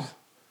know.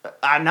 games.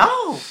 I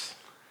know.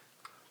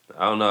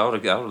 I don't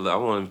know. I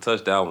want to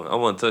touch that one. I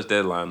want to touch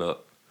that lineup.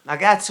 I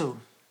got to.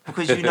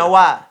 Because you know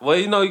why? Well,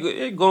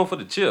 you're going for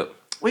the chip.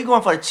 We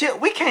going for the chip.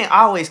 We can't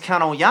always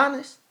count on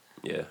Giannis.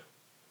 Yeah.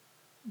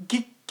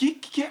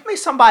 Give me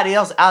somebody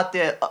else out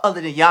there other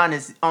than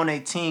Giannis on a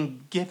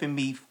team giving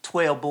me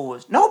 12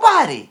 boards.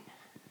 Nobody.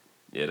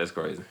 Yeah, that's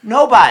crazy.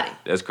 Nobody.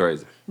 That's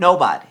crazy.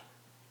 Nobody.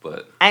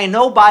 But Ain't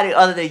nobody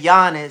other than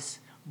Giannis.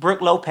 Brook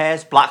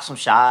Lopez blocked some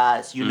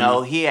shots.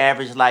 He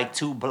averaged like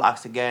 2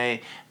 blocks a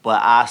game.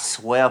 But I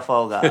swear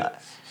for God,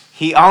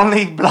 he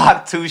only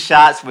blocked 2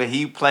 shots when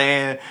he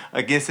playing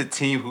against a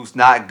team who's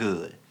not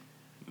good.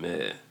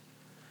 man,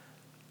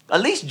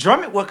 At least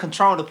Drummond will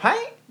control the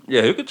paint.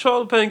 yeah, he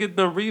control the paint, get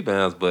them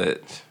rebounds,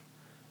 but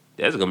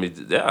that's gonna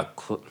be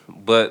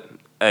But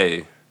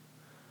hey,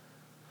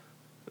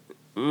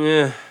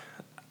 yeah,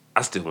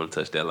 I still want to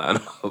touch that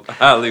lineup.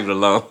 I'll leave it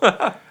alone.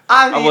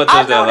 I mean, wouldn't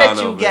I touch know that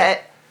that you lineup, man.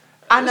 got.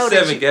 I know that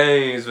 7 you.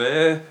 games,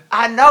 man.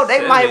 I know they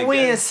 7 might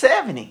win games.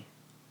 70.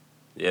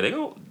 Yeah,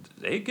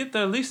 they get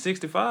there at least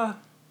 65.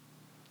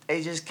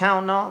 They just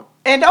counting on.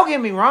 And don't get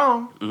me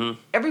wrong, Mm-hmm.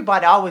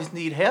 everybody always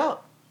need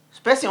help,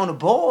 especially on the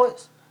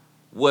boards.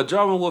 Well,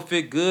 Drummond will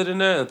fit good in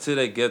there until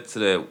they get to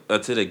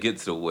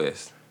the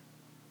West.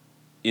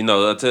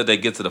 Until they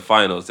get to the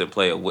finals and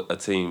play a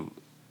team,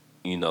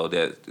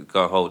 that's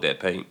gonna hold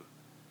that paint.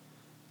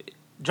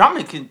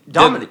 Drummond can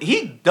dominate.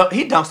 He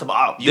dunks the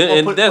ball. You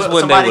And gonna that's put when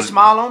they somebody would-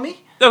 smile on me?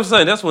 That's what I'm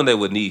saying. That's when they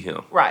would need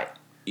him. Right.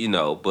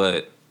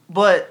 But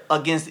But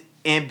against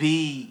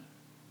Embiid,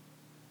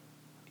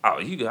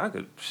 I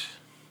could.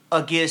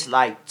 against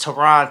like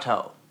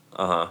Toronto,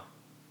 Uh-huh.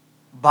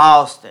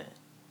 Boston,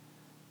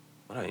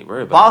 But I ain't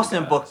worried about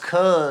Boston them guys.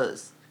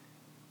 because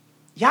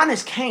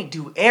Giannis can't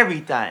do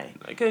everything.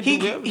 They can't He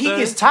do he everything.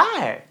 gets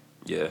tired.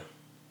 Yeah,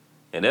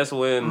 and that's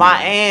when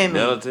Miami.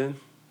 Middleton.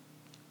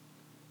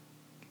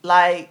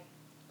 Like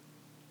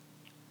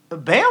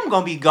Bam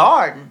gonna be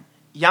guarding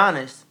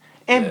Giannis,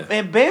 Yeah.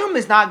 and Bam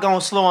is not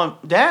gonna slow him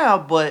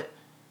down, but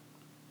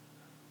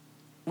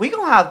we're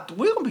gonna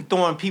be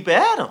throwing people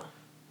at him.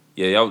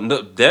 Yeah, y'all.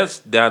 No, that's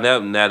down there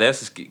now.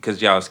 That's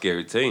because y'all a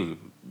scary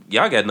team.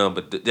 Y'all got none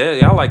but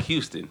y'all like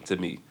Houston to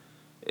me,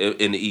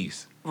 in the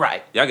East.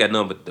 Right, Y'all got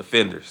none but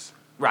defenders,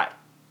 right.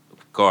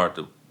 guard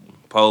the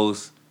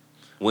post,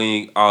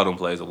 wing, all them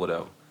plays or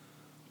whatever.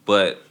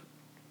 But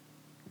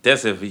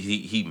that's if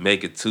he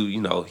make it to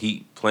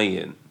he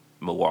playing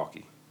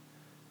Milwaukee.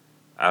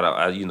 I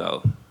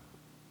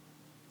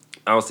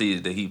don't see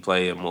that he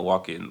playing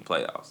Milwaukee in the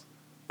playoffs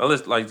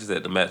unless like you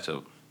said the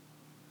matchup.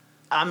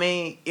 I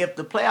mean, if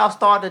the playoffs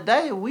start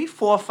today, we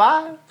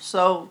 4-5.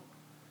 So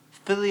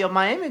Philly or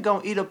Miami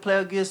gonna either play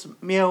against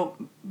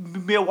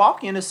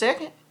Milwaukee in a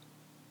second.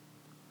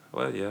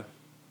 Well, yeah.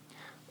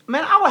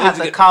 Man, I would have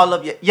to It's- call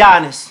up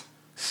Giannis.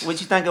 What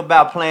you think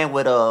about playing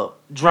with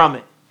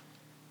Drummond?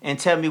 And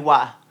tell me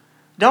why.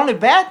 The only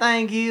bad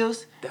thing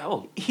is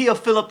Oh, he'll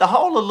fill up the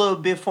hole a little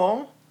bit for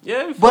him.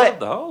 yeah, we But fucked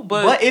the hole,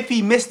 but if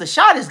he missed the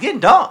shot, it's getting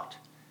dunked.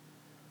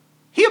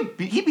 He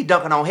be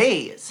dunking on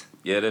heads.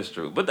 yeah, that's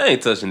true. But they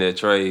ain't touching that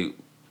trade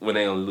when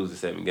they only losing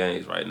 7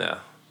 games right now.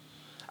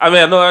 I mean,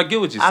 I know I get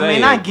what you're I saying.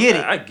 mean, I get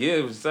it. I get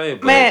what you're saying.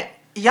 But, Man,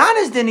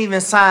 Giannis didn't even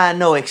sign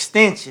no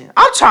extension.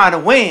 I'm trying to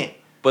win.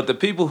 but the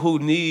people who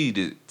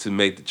needed to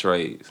make the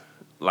trades,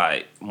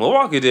 like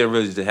Milwaukee, didn't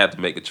really have to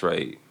make a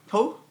trade.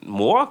 Who?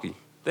 Milwaukee,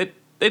 they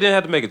didn't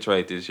have to make a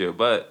trade this year.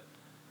 But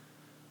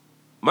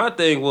my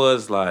thing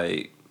was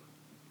like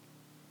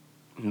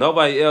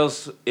nobody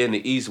else in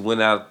the East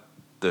went out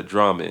the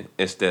Drummond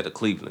instead of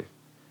Cleveland.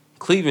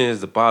 Cleveland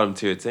is the bottom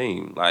tier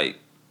team. Like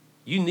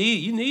you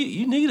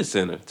need a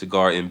center to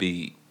guard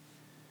Embiid.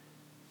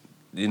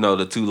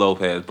 The 2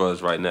 Lopez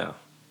brothers right now,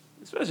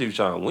 especially if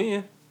you're trying to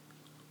win.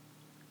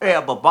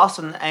 Yeah, but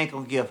Boston ain't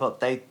gonna give up.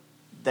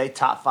 They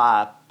top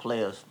 5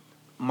 players: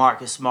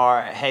 Marcus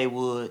Smart,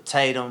 Haywood,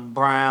 Tatum,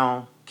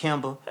 Brown,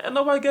 Kimber. And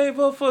nobody gave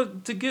up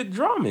to get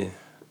Drummond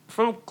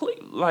from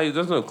Cleveland. Like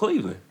that's not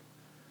Cleveland.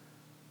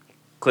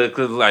 Cause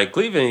like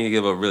Cleveland ain't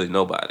give up really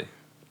nobody,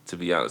 to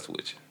be honest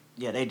with you.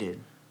 Yeah, they did.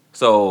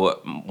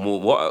 So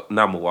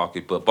not Milwaukee,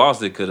 but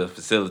Boston could have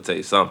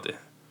facilitated something.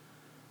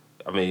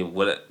 I mean,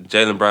 what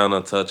Jaylen Brown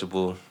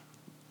untouchable,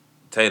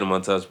 Tatum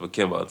untouchable,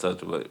 Kimba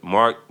untouchable.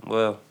 Mark,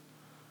 well,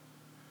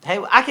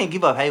 I can't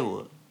give up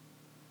Haywood.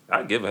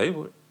 I give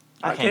Hayward.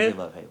 I I can't can. give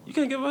up Haywood. You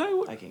can't give a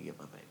Hayward I can't give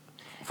up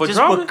Haywood. for Just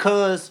Drummond.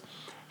 because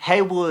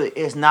Haywood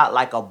is not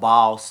like a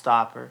ball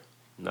stopper.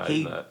 No,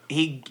 he's not.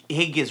 He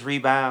gets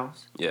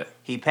rebounds. Yeah.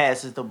 He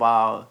passes the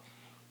ball.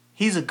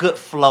 He's a good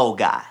flow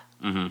guy.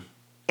 Mm-hmm.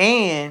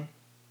 And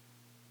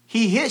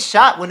he hits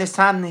shot when it's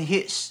time to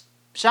hit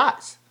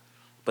shots.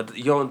 But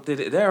you don't.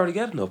 They already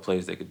got enough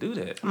players that could do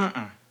that.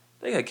 Mm-mm.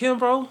 They got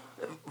Kimbrough,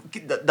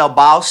 The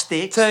ball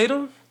sticks.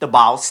 Tatum, The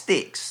ball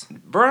sticks.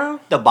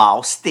 Brown. The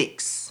ball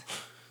sticks.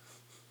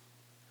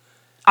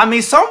 I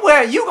mean,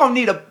 somewhere you gonna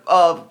need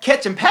a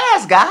catch and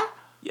pass guy.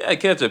 Yeah,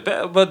 catch a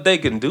pass, but they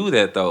can do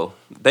that though.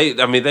 They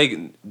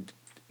can.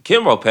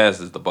 Kimbrough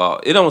passes the ball.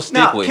 It don't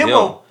stick with him.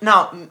 No,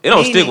 It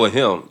don't stick with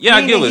him. Yeah,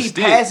 I give it a he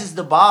stick. passes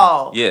the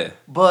ball. Yeah.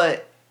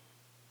 But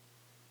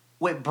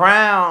with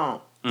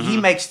Brown, he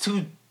Mhm. makes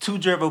two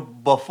dribble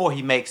before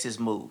he makes his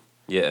move.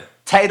 Yeah.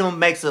 Tatum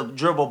makes a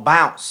dribble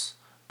bounce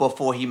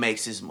before he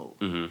makes his move.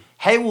 Mm-hmm.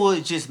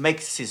 Haywood just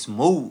makes his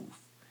move.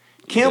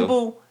 He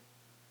do.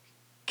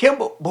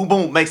 Kimball, boom,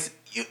 boom, makes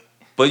you.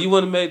 But you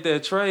wouldn't make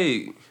that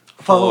trade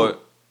For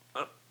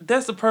who?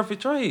 That's the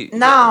perfect trade.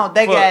 No,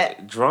 they For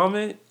got.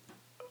 Drummond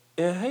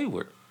and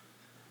Hayward.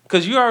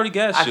 Cause you already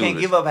got I shooters. can't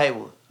give up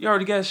Haywood. You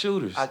already got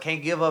shooters. I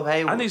can't give up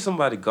Haywood. I need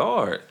somebody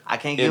guard. I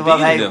can't and give up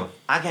beat Haywood. them.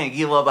 I can't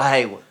give up a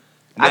Haywood.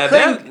 Now I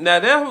couldn't.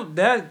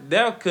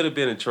 that could have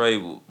been a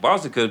trade.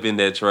 Boston could have been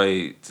that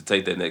trade to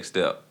take that next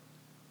step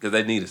because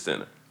they need a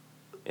center,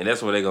 and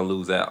that's where they're gonna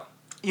lose out.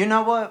 You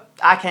know what?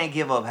 I can't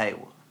give up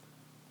Haywood.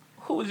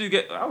 Who would you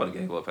get? I would have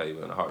gave up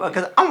Hayward in a heartbeat.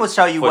 Because I'm gonna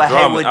show you For what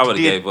Drummond, I Haywood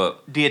would've gave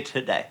up. did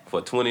today. For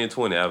 20 and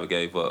 20, I would have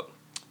gave up.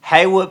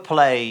 Haywood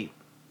played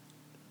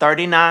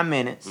 39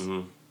 minutes,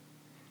 Mm-hmm.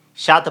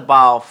 shot the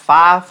ball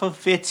 5 for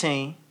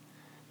 15.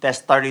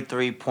 That's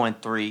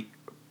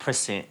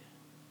 33.3%.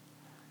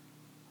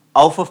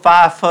 0 for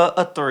 5 for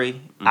a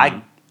 3.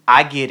 Mhm.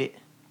 I get it.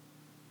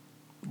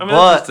 I mean,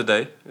 But that's just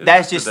today.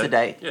 That's just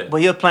today. Yeah.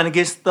 But he was playing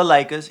against the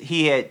Lakers.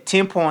 He had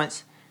 10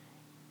 points,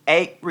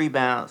 8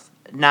 rebounds,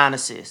 9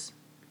 assists.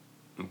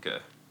 Okay.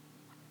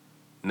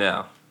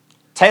 Now,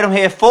 Tatum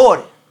had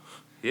 40.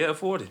 he had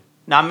 40.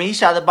 Now, I mean, he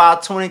shot the ball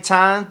 20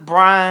 times.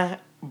 Brown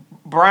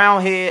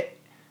had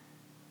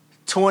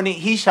 20.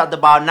 He shot the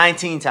ball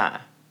 19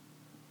 times.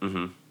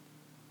 Mm-hmm.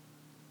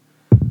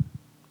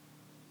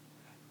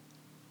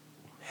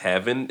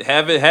 Having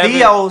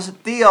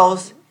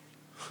Theo's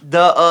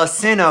the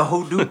center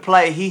who do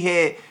play. He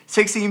had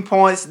 16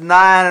 points,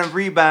 9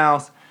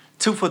 rebounds,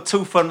 2 for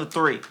 2 from the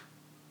 3.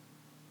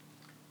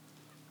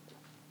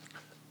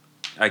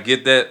 I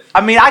get that.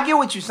 I mean, I get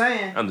what you're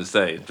saying. I'm just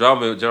saying,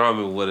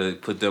 Drummond would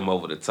have put them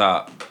over the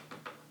top.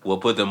 Will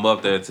put them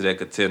up there to that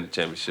contender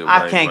championship.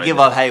 I can't give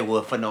up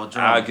Haywood for no I'll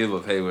Drummond. give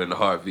up Hayward in a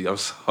heartbeat. I'm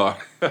sorry.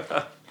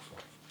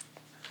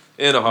 In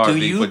a Do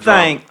heartbeat. you for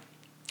Drummond. think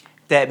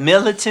that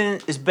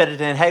Middleton is better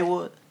than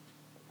Haywood?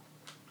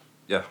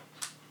 Yeah.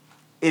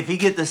 If he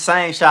get the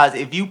same shots,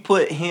 if you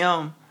put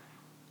him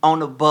on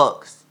the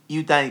Bucks,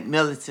 you think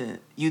Middleton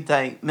is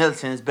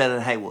better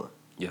than Haywood?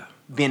 Yeah.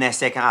 Being that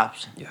second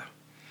option. Yeah.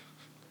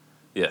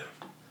 Yeah.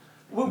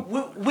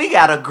 We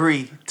gotta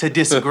agree to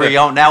disagree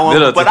on that one,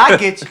 Middleton. but I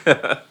get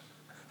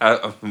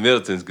you.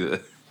 Middleton's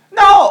good.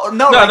 No,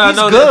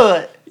 he's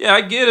good. Yeah,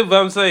 I get it,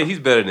 but I'm saying he's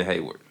better than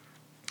Hayward.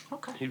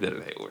 Okay. He's better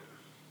than Hayward.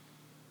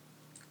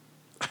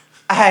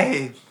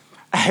 Hey,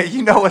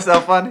 you know what's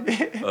so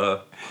funny? Uh,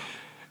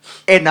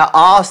 In the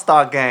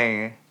All-Star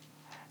game,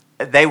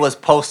 they was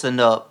posting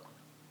up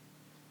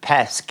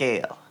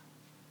Pascal,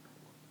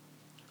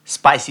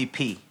 Spicy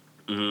P.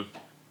 mm-hmm.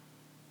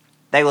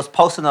 They was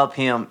posting up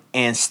him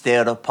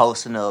instead of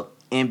posting up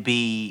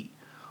Embiid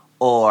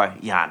or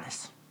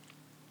Giannis.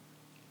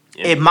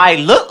 Yeah. It might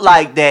look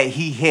like that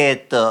he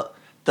had the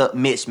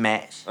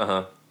mismatch,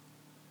 Uh-huh.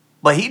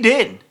 but he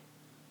didn't.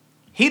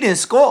 He didn't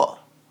score.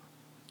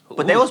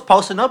 But they was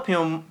posting up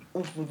him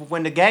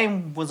when the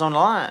game was on the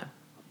line.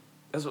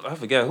 I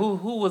forgot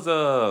who was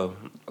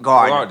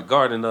Gardner.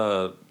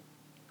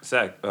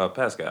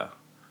 Pascal.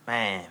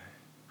 Man. Was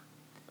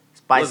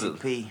Spicy it-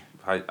 P.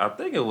 I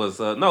think it was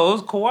no, it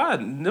was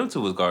Kawhi. Them two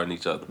was guarding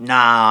each other.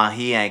 Nah,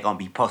 he ain't gonna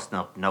be posting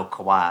up no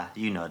Kawhi.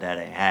 You know that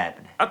ain't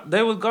happening.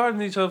 They was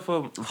guarding each other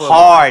for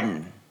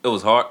Harden. It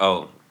was hard.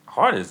 Oh,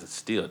 Harden is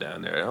still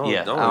down there. I don't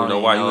even know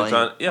even why he was he-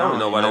 trying. Yeah, I don't even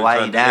know why they were why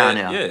trying he to do down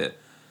that. there. Yeah,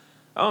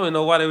 I don't even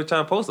know why they were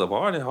trying to post up.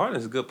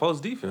 Harden's a good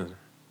post defender.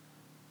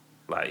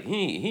 Like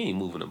he ain't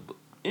moving an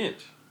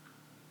inch.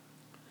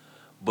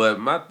 But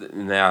I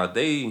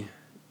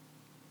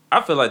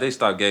feel like they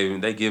stopped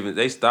giving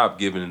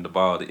him the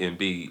ball to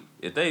Embiid.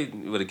 If they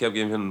would have kept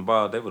giving him the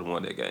ball, they would have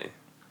won that game.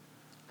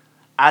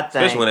 I think.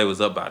 Especially when they was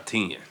up by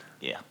 10.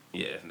 Yeah.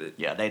 Yeah,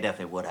 Yeah, they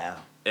definitely would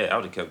have. I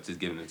would have kept just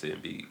giving it to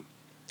Embiid.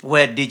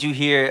 Well, did you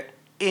hear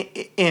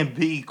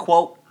Embiid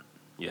quote?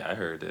 Yeah, I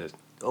heard that.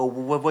 Or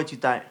what you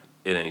think?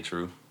 It ain't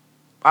true.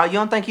 Oh, you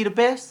don't think he the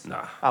best?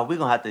 Nah. Oh, we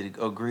gonna have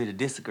to agree to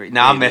disagree.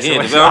 Nah, I'm messing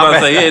with I'm you. about to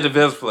say he ain't the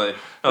best player.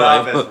 I'm Nah,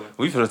 I'm like, messing with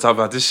we finna talk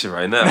about this shit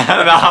right now.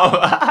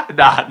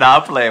 nah,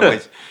 I'm playing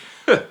with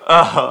you.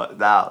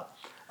 Nah.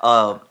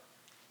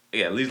 He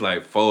got at least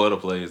like 4 other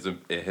players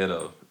ahead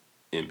of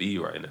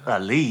Embiid right now.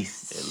 At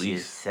least. At Shit,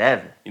 least.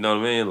 7. You know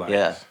what I mean? Like,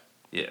 Yeah.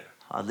 yeah.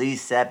 At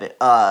least 7.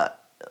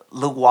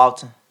 Luke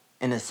Walton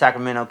and the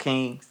Sacramento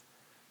Kings.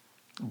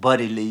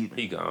 Buddy leaving.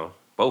 He gone.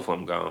 Both of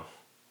them gone.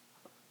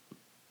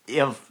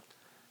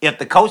 If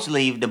the coach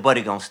leave, the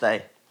Buddy gonna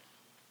stay.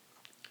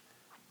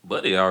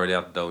 Buddy already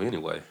out the door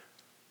anyway.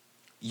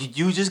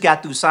 You just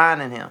got through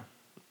signing him.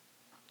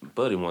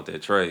 Buddy want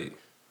that trade.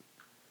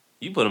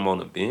 You put him on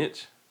the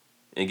bench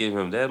and give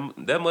him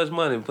that much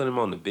money and put him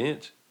on the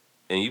bench,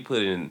 and you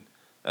put in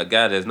a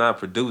guy that's not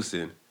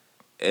producing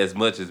as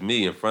much as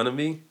me in front of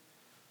me,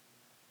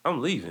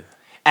 I'm leaving.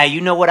 Hey,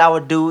 you know what I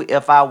would do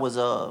if I was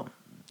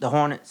the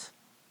Hornets?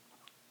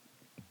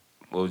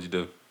 What would you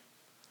do?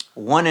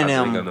 One of I think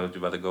I know them, what you're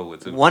about to go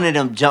with too. one of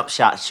them jump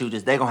shot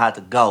shooters, they gonna have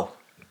to go.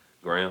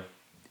 Graham.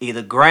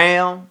 Either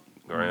Graham,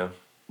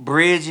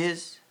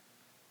 Bridges.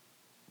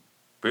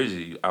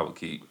 Bridges, I would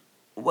keep.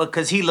 Well,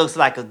 cause he looks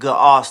like a good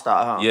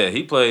all-star, huh? Yeah,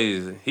 he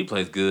plays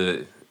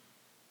good.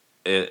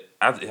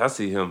 I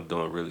see him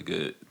doing really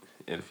good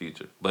in the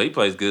future. But he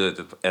plays good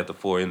at the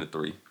 4 and the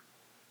 3.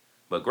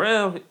 But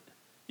Graham,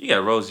 you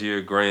got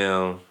Rozier,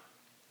 Graham.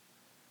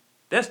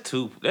 That's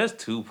 2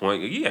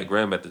 point. You got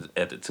Graham at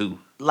the 2.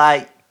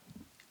 But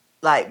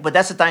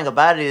that's the thing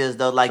about it is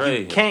though, like Trade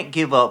you him. can't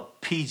give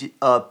up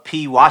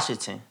P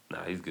Washington.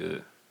 Nah, he's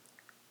good.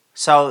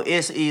 So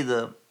it's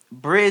either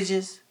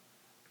Bridges,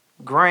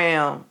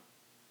 Graham.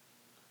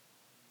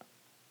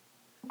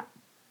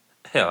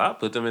 Hell, I'll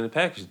put them in a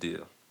package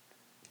deal.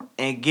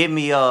 And give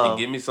me And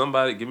give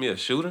me a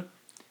shooter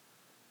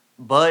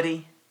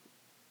Buddy,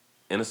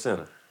 and a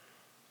center.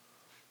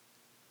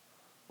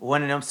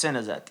 one of them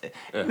centers out there.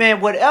 Yeah.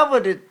 Man, whatever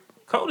the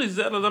Cody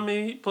Zeller, I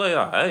mean, he played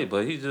all right,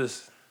 but he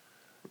just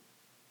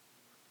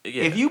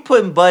if you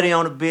putting Buddy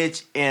on the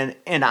bench and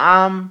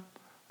I'm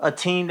a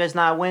team that's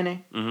not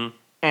winning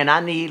and I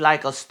need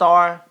like a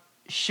star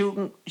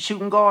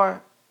shooting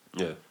guard,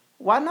 yeah,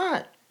 why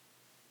not?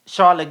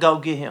 Charlotte go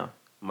get him.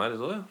 might as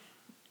well.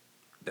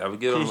 That would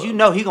give him. Cause you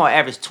know he gonna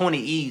average 20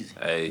 easy.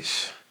 Hey,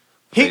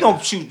 He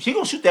gonna shoot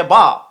that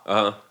ball.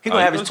 He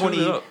gonna average 20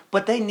 shoot it easy. up.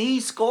 But they need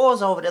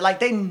scores over there. Like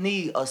they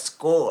need a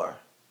score.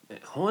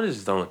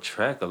 Hornets don't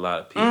attract a lot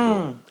of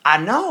people. I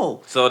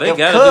know. So they if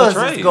gotta do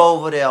Cousins trades. go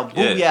over there,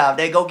 booyah,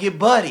 they go get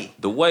Buddy.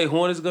 The way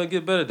Hornets gonna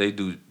get better, they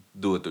do it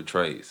through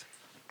trades.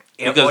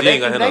 If Because you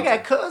ain't gonna they have no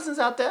got Cousins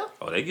out there.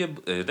 Oh,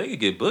 if they could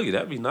get Boogie,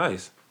 that'd be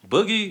nice.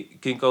 Boogie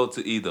can go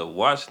to either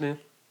Washington,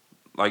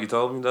 like you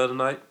told me the other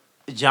night.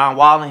 John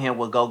Wall and him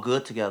will go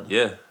good together.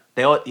 Yeah,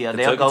 They'll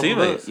go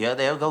teammates. good. Yeah,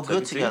 they'll go good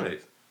Kentucky together.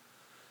 teammates.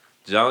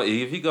 John,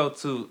 if he go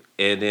to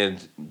and then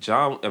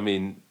John, I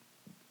mean,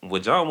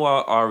 with John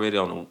Wall already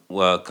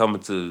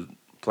coming to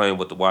playing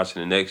with the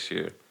Washington next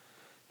year,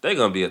 they're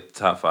gonna be a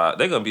top 5.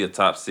 They're gonna be a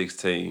top 6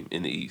 team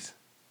in the East.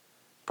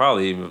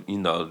 Probably even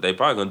they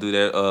probably gonna do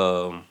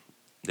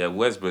that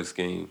Westbrook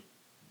scheme.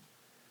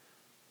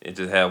 And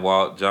just have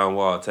John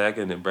Wall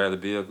attacking and Bradley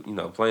Beal,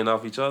 playing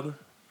off each other.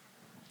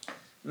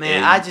 Man,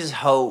 And- I just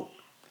hope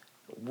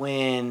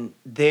when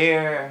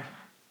they're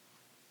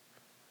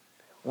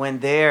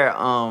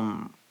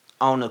on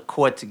the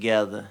court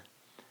together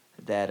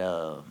that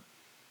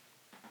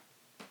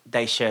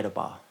they share the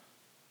ball.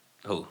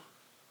 Who?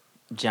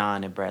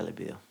 John and Bradley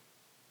Beal.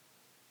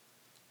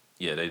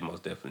 Yeah, they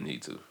most definitely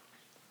need to. All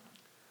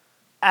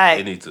right.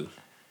 They need to.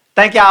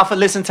 Thank y'all for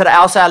listening to the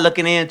Outside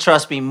Looking In.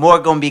 Trust me, more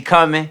gonna be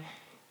coming.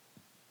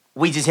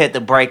 We just had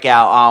to break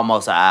out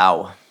almost an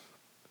hour.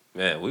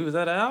 Man, we was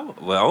at an hour.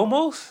 Well,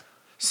 almost.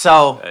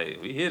 So, Hey,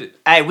 we hit it.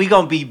 hey, we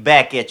gonna be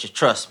back at you.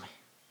 Trust me.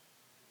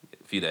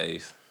 A few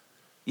days.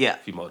 Yeah. A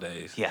few more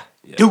days. Yeah.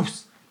 Yeah.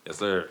 Deuce. Yes,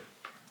 sir.